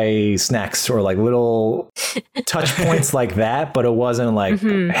pie snacks or like little touch points like that. But it wasn't like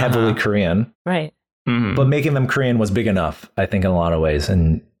heavily Korean. Right. But making them Korean was big enough, I think, in a lot of ways.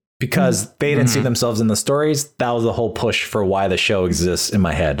 And because they didn't see themselves in the stories, that was the whole push for why the show exists in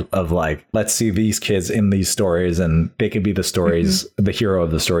my head, of like, let's see these kids in these stories and they could be the stories, the hero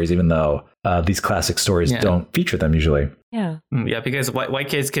of the stories, even though these classic stories don't feature them usually. Yeah. Yeah, because white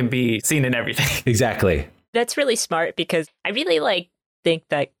kids can be seen in everything. Exactly. That's really smart, because I really think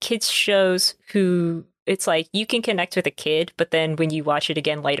that kids shows who it's like you can connect with a kid, but then when you watch it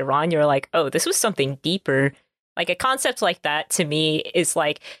again later on, you're like, oh, this was something deeper. Like a concept like that to me is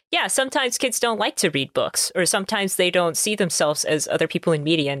like, yeah, sometimes kids don't like to read books, or sometimes they don't see themselves as other people in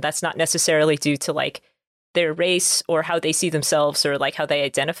media. And that's not necessarily due to like their race or how they see themselves or like how they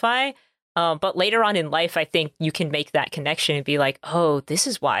identify. But later on in life, I think you can make that connection and be like, oh, this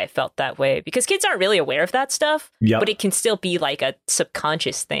is why I felt that way. Because kids aren't really aware of that stuff, but it can still be like a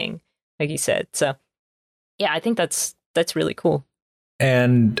subconscious thing, like you said. So yeah, I think that's really cool.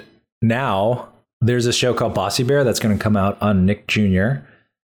 And now there's a show called Bossy Bear that's going to come out on Nick Jr.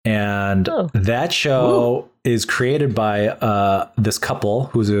 And that show is created by this couple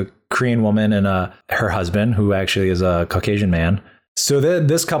who's a Korean woman and her husband, who actually is a Caucasian man. So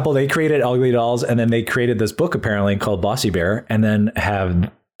this couple, they created Ugly Dolls, and then they created this book apparently called Bossy Bear, and then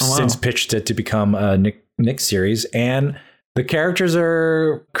have since pitched it to become a Nick series. And the characters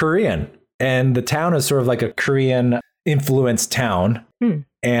are Korean, and the town is sort of like a Korean influenced town.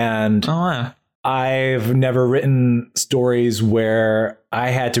 And I've never written stories where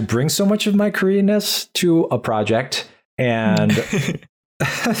I had to bring so much of my Koreanness to a project. And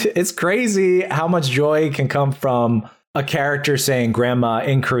it's crazy how much joy can come from a character saying grandma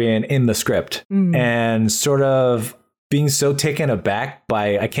in Korean in the script, and sort of being so taken aback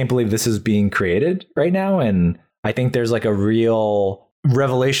by, I can't believe this is being created right now. And I think there's like a real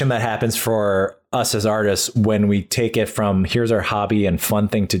revelation that happens for us as artists when we take it from here's our hobby and fun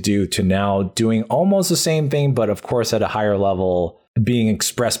thing to do to now doing almost the same thing, but of course at a higher level, being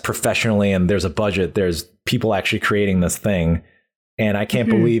expressed professionally, and there's a budget, there's people actually creating this thing. And I can't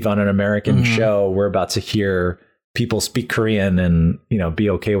believe on an American show we're about to hear people speak Korean and, you know, be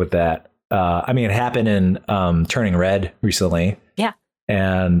okay with that. I mean, it happened in Turning Red recently. Yeah.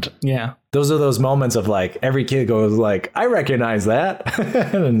 And those are those moments of like every kid goes like, I recognize that.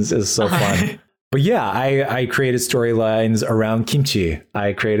 And it's just so fun. But yeah, I created storylines around kimchi.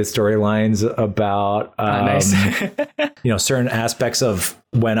 I created storylines about, you know, certain aspects of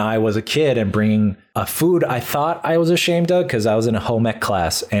when I was a kid and bringing a food I thought I was ashamed of, because I was in a home ec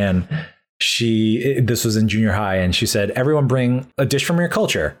class, and this was in junior high, and she said, everyone bring a dish from your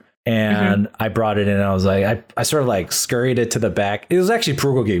culture. And I brought it in, and I was like, I sort of like scurried it to the back. It was actually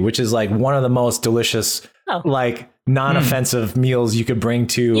bulgogi, which is like one of the most delicious like non-offensive meals you could bring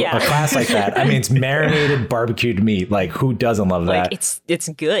to a class like that. I mean, it's marinated barbecued meat. Like, who doesn't love that? It's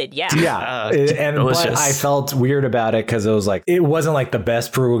good. Yeah. But I felt weird about it because it was like, it wasn't like the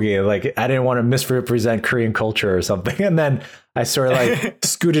best bulgogi. Like, I didn't want to misrepresent Korean culture or something. And then I sort of like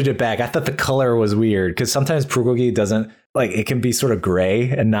scooted it back. I thought the color was weird because sometimes bulgogi doesn't, like, it can be sort of gray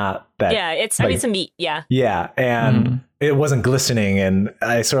and not that. Yeah, it's a meat. Yeah. Yeah. And it wasn't glistening. And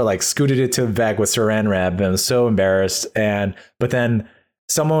I sort of like scooted it to the back with saran wrap and I was so embarrassed. But then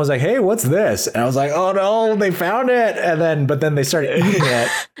someone was like, hey, what's this? And I was like, oh no, they found it. But then they started eating it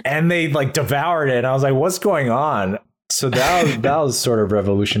and they like devoured it. And I was like, what's going on? So that was sort of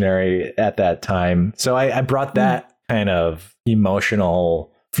revolutionary at that time. So I brought that kind of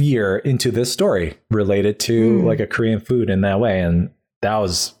emotional fear into this story related to like a Korean food in that way. And that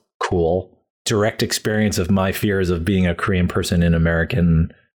was cool. Direct experience of my fears of being a Korean person in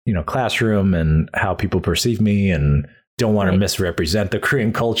American, classroom and how people perceive me and don't want to misrepresent the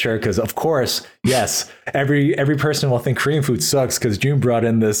Korean culture. Because of course, yes, every person will think Korean food sucks because June brought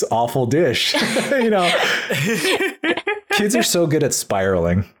in this awful dish. Kids are so good at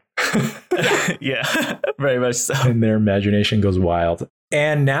spiraling. Yeah, very much so. And their imagination goes wild.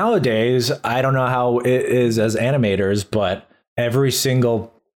 And nowadays, I don't know how it is as animators, but every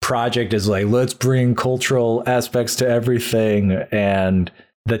single project is like, let's bring cultural aspects to everything. And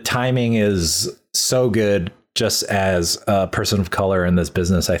the timing is so good just as a person of color in this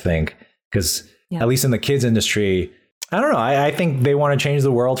business, I think, because at least in the kids industry, I don't know. I think they want to change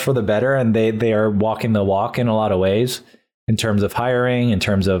the world for the better. And they are walking the walk in a lot of ways in terms of hiring, in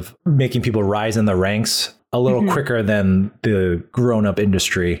terms of making people rise in the ranks a little quicker than the grown-up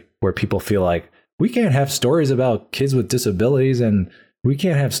industry where people feel like we can't have stories about kids with disabilities and we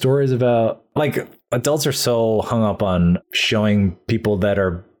can't have stories about, like, adults are so hung up on showing people that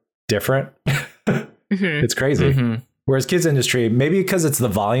are different. It's crazy. Whereas kids industry, maybe because it's the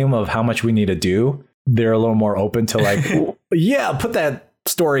volume of how much we need to do, they're a little more open to like, yeah, put that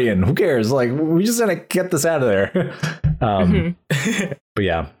story in. Who cares? Like, we just gotta get this out of there. But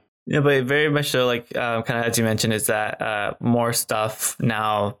yeah. Yeah, but very much so, like, kind of as you mentioned, is that more stuff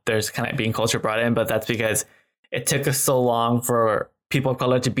now, there's kind of being culture brought in, but that's because it took us so long for people of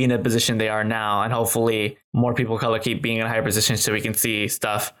color to be in a position they are now. And hopefully more people of color keep being in a higher position so we can see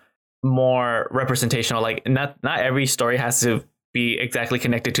stuff more representational. Like, not every story has to be exactly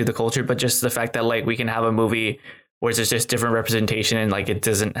connected to the culture, but just the fact that, like, we can have a movie where there's just different representation and, like, it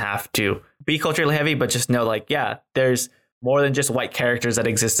doesn't have to be culturally heavy, but just know, like, yeah, there's more than just white characters that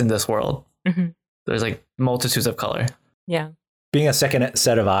exist in this world. There's like multitudes of color. Yeah. Being a second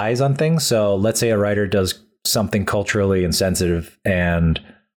set of eyes on things. So let's say a writer does something culturally insensitive and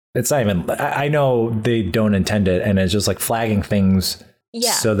it's not even, I know they don't intend it. And it's just like flagging things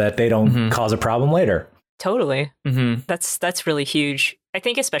so that they don't cause a problem later. Totally. That's really huge. I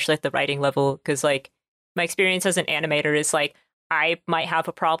think especially at the writing level, because like my experience as an animator is like, I might have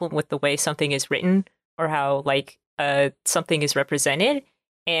a problem with the way something is written or how like something is represented,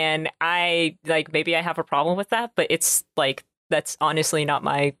 and I like maybe I have a problem with that, but it's like that's honestly not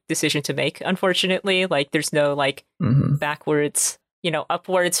my decision to make, unfortunately. Like there's no like backwards,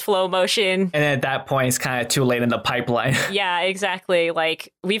 upwards flow motion, and at that point it's kind of too late in the pipeline. Yeah, exactly.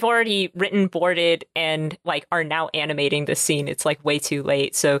 Like we've already written, boarded, and like are now animating the scene. It's like way too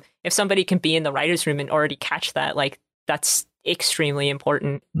late. So if somebody can be in the writer's room and already catch that, like that's extremely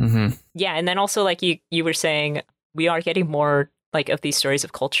important. Yeah, and then also like you were saying, we are getting more like of these stories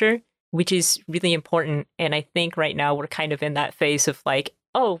of culture, which is really important. And I think right now we're kind of in that phase of like,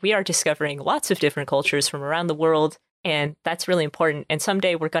 oh, we are discovering lots of different cultures from around the world. And that's really important. And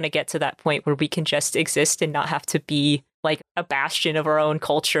someday we're going to get to that point where we can just exist and not have to be like a bastion of our own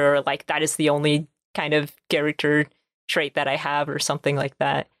culture. Like that is the only kind of character trait that I have or something like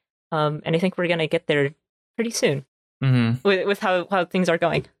that. And I think we're going to get there pretty soon with how things are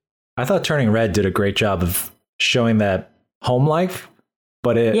going. I thought Turning Red did a great job of showing that home life,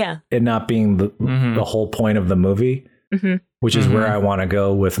 but it not being the whole point of the movie, which is where I want to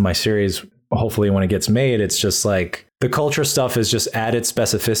go with my series. Hopefully when it gets made, it's just like the culture stuff is just added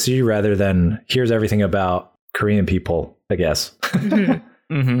specificity rather than here's everything about Korean people, I guess.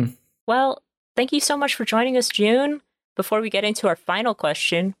 Well, thank you so much for joining us, June. Before we get into our final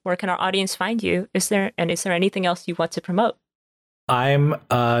question, where can our audience find you? Is there anything else you want to promote? I'm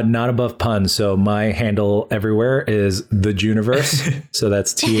not above puns, so my handle everywhere is the Juniverse. So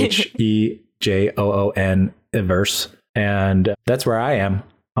that's TheJoon Verse, and that's where I am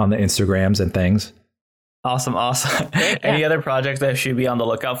on the Instagrams and things. Awesome. Any other projects that should be on the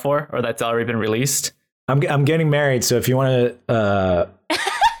lookout for, or that's already been released? I'm getting married, so if you want to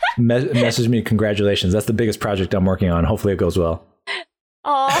message me congratulations. That's the biggest project I'm working on. Hopefully it goes well.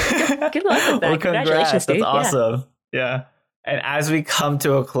 Oh, good luck with that. Well, Congratulations, dude. That's awesome. Yeah. And as we come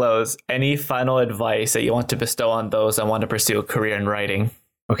to a close, any final advice that you want to bestow on those that want to pursue a career in writing?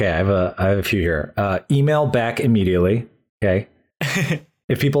 Okay, I have a few here. Email back immediately. Okay.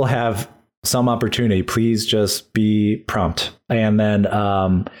 If people have some opportunity, please just be prompt, and then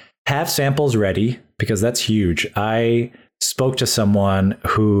have samples ready, because that's huge. I spoke to someone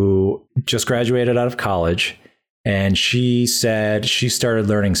who just graduated out of college, and she said she started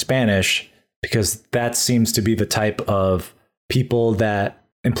learning Spanish because that seems to be the type of people that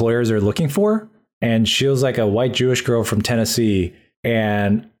employers are looking for. And she was like a white Jewish girl from Tennessee.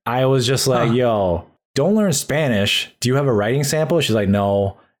 And I was just like, yo, don't learn Spanish. Do you have a writing sample? She's like,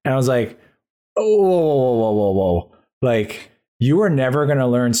 no. And I was like, whoa. Like, you are never going to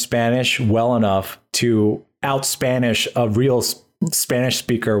learn Spanish well enough to out Spanish a real Spanish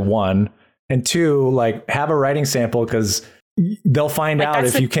speaker, one. And two, like, have a writing sample, because they'll find out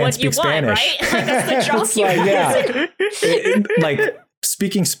if you can't speak Spanish. Right? Like, that's the joke you want. Like,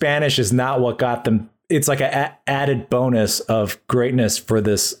 speaking Spanish is not what got them. It's like an added bonus of greatness for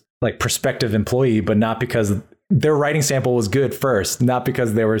this like prospective employee, but not because their writing sample was good first, not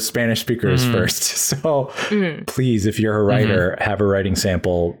because they were Spanish speakers first. So please, if you're a writer, have a writing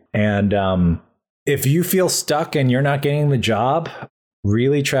sample. And if you feel stuck and you're not getting the job,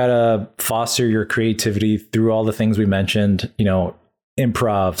 really try to foster your creativity through all the things we mentioned, you know,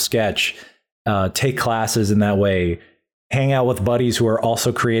 improv, sketch, take classes in that way, hang out with buddies who are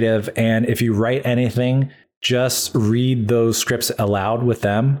also creative. And if you write anything, just read those scripts aloud with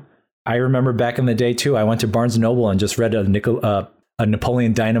them. I remember back in the day too, I went to Barnes & Noble and just read a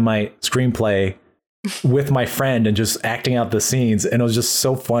Napoleon Dynamite screenplay with my friend and just acting out the scenes. And it was just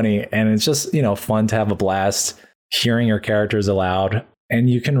so funny. And it's just, you know, fun to have a blast hearing your characters aloud. And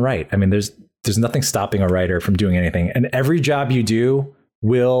you can write. I mean, there's nothing stopping a writer from doing anything. And every job you do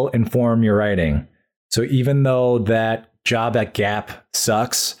will inform your writing. So even though that job at Gap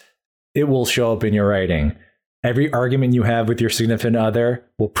sucks, it will show up in your writing. Every argument you have with your significant other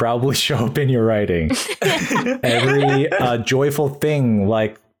will probably show up in your writing. Every joyful thing,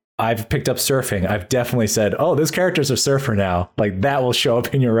 like I've picked up surfing, I've definitely said, oh, this character's a surfer now. Like that will show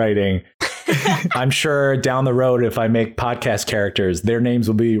up in your writing. I'm sure down the road, if I make podcast characters, their names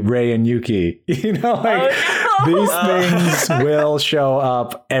will be Ray and Yuki. You know, like these things will show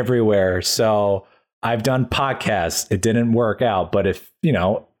up everywhere. So I've done podcasts. It didn't work out. But if, you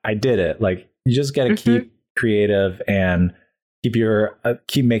know, I did it, like you just got to keep creative and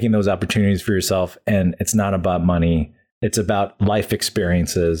keep making those opportunities for yourself. And it's not about money. It's about life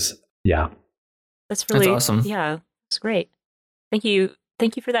experiences. Yeah. That's awesome. Yeah, that's great. Thank you.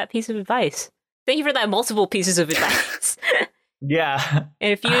 Thank you for that piece of advice. Thank you for that multiple pieces of advice. Yeah.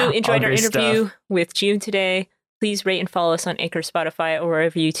 And if you enjoyed our interview with June today, please rate and follow us on Anchor, Spotify, or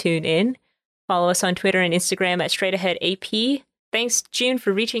wherever you tune in. Follow us on Twitter and Instagram at StraightAheadAP. Thanks, June,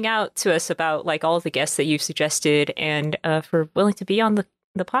 for reaching out to us about like all of the guests that you've suggested and for willing to be on the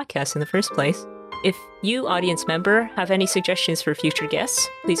podcast in the first place. If you, audience member, have any suggestions for future guests,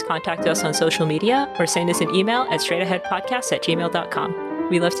 please contact us on social media or send us an email at straightaheadpodcast@gmail.com.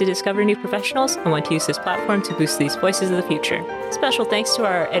 We love to discover new professionals and want to use this platform to boost these voices of the future. Special thanks to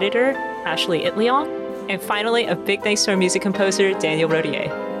our editor, Ashley Itliong. And finally, a big thanks to our music composer, Daniel Rodier.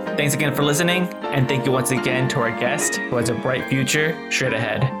 Thanks again for listening, and thank you once again to our guest who has a bright future straight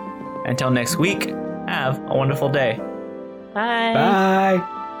ahead. Until next week, have a wonderful day. Bye.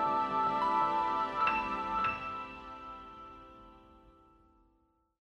 Bye.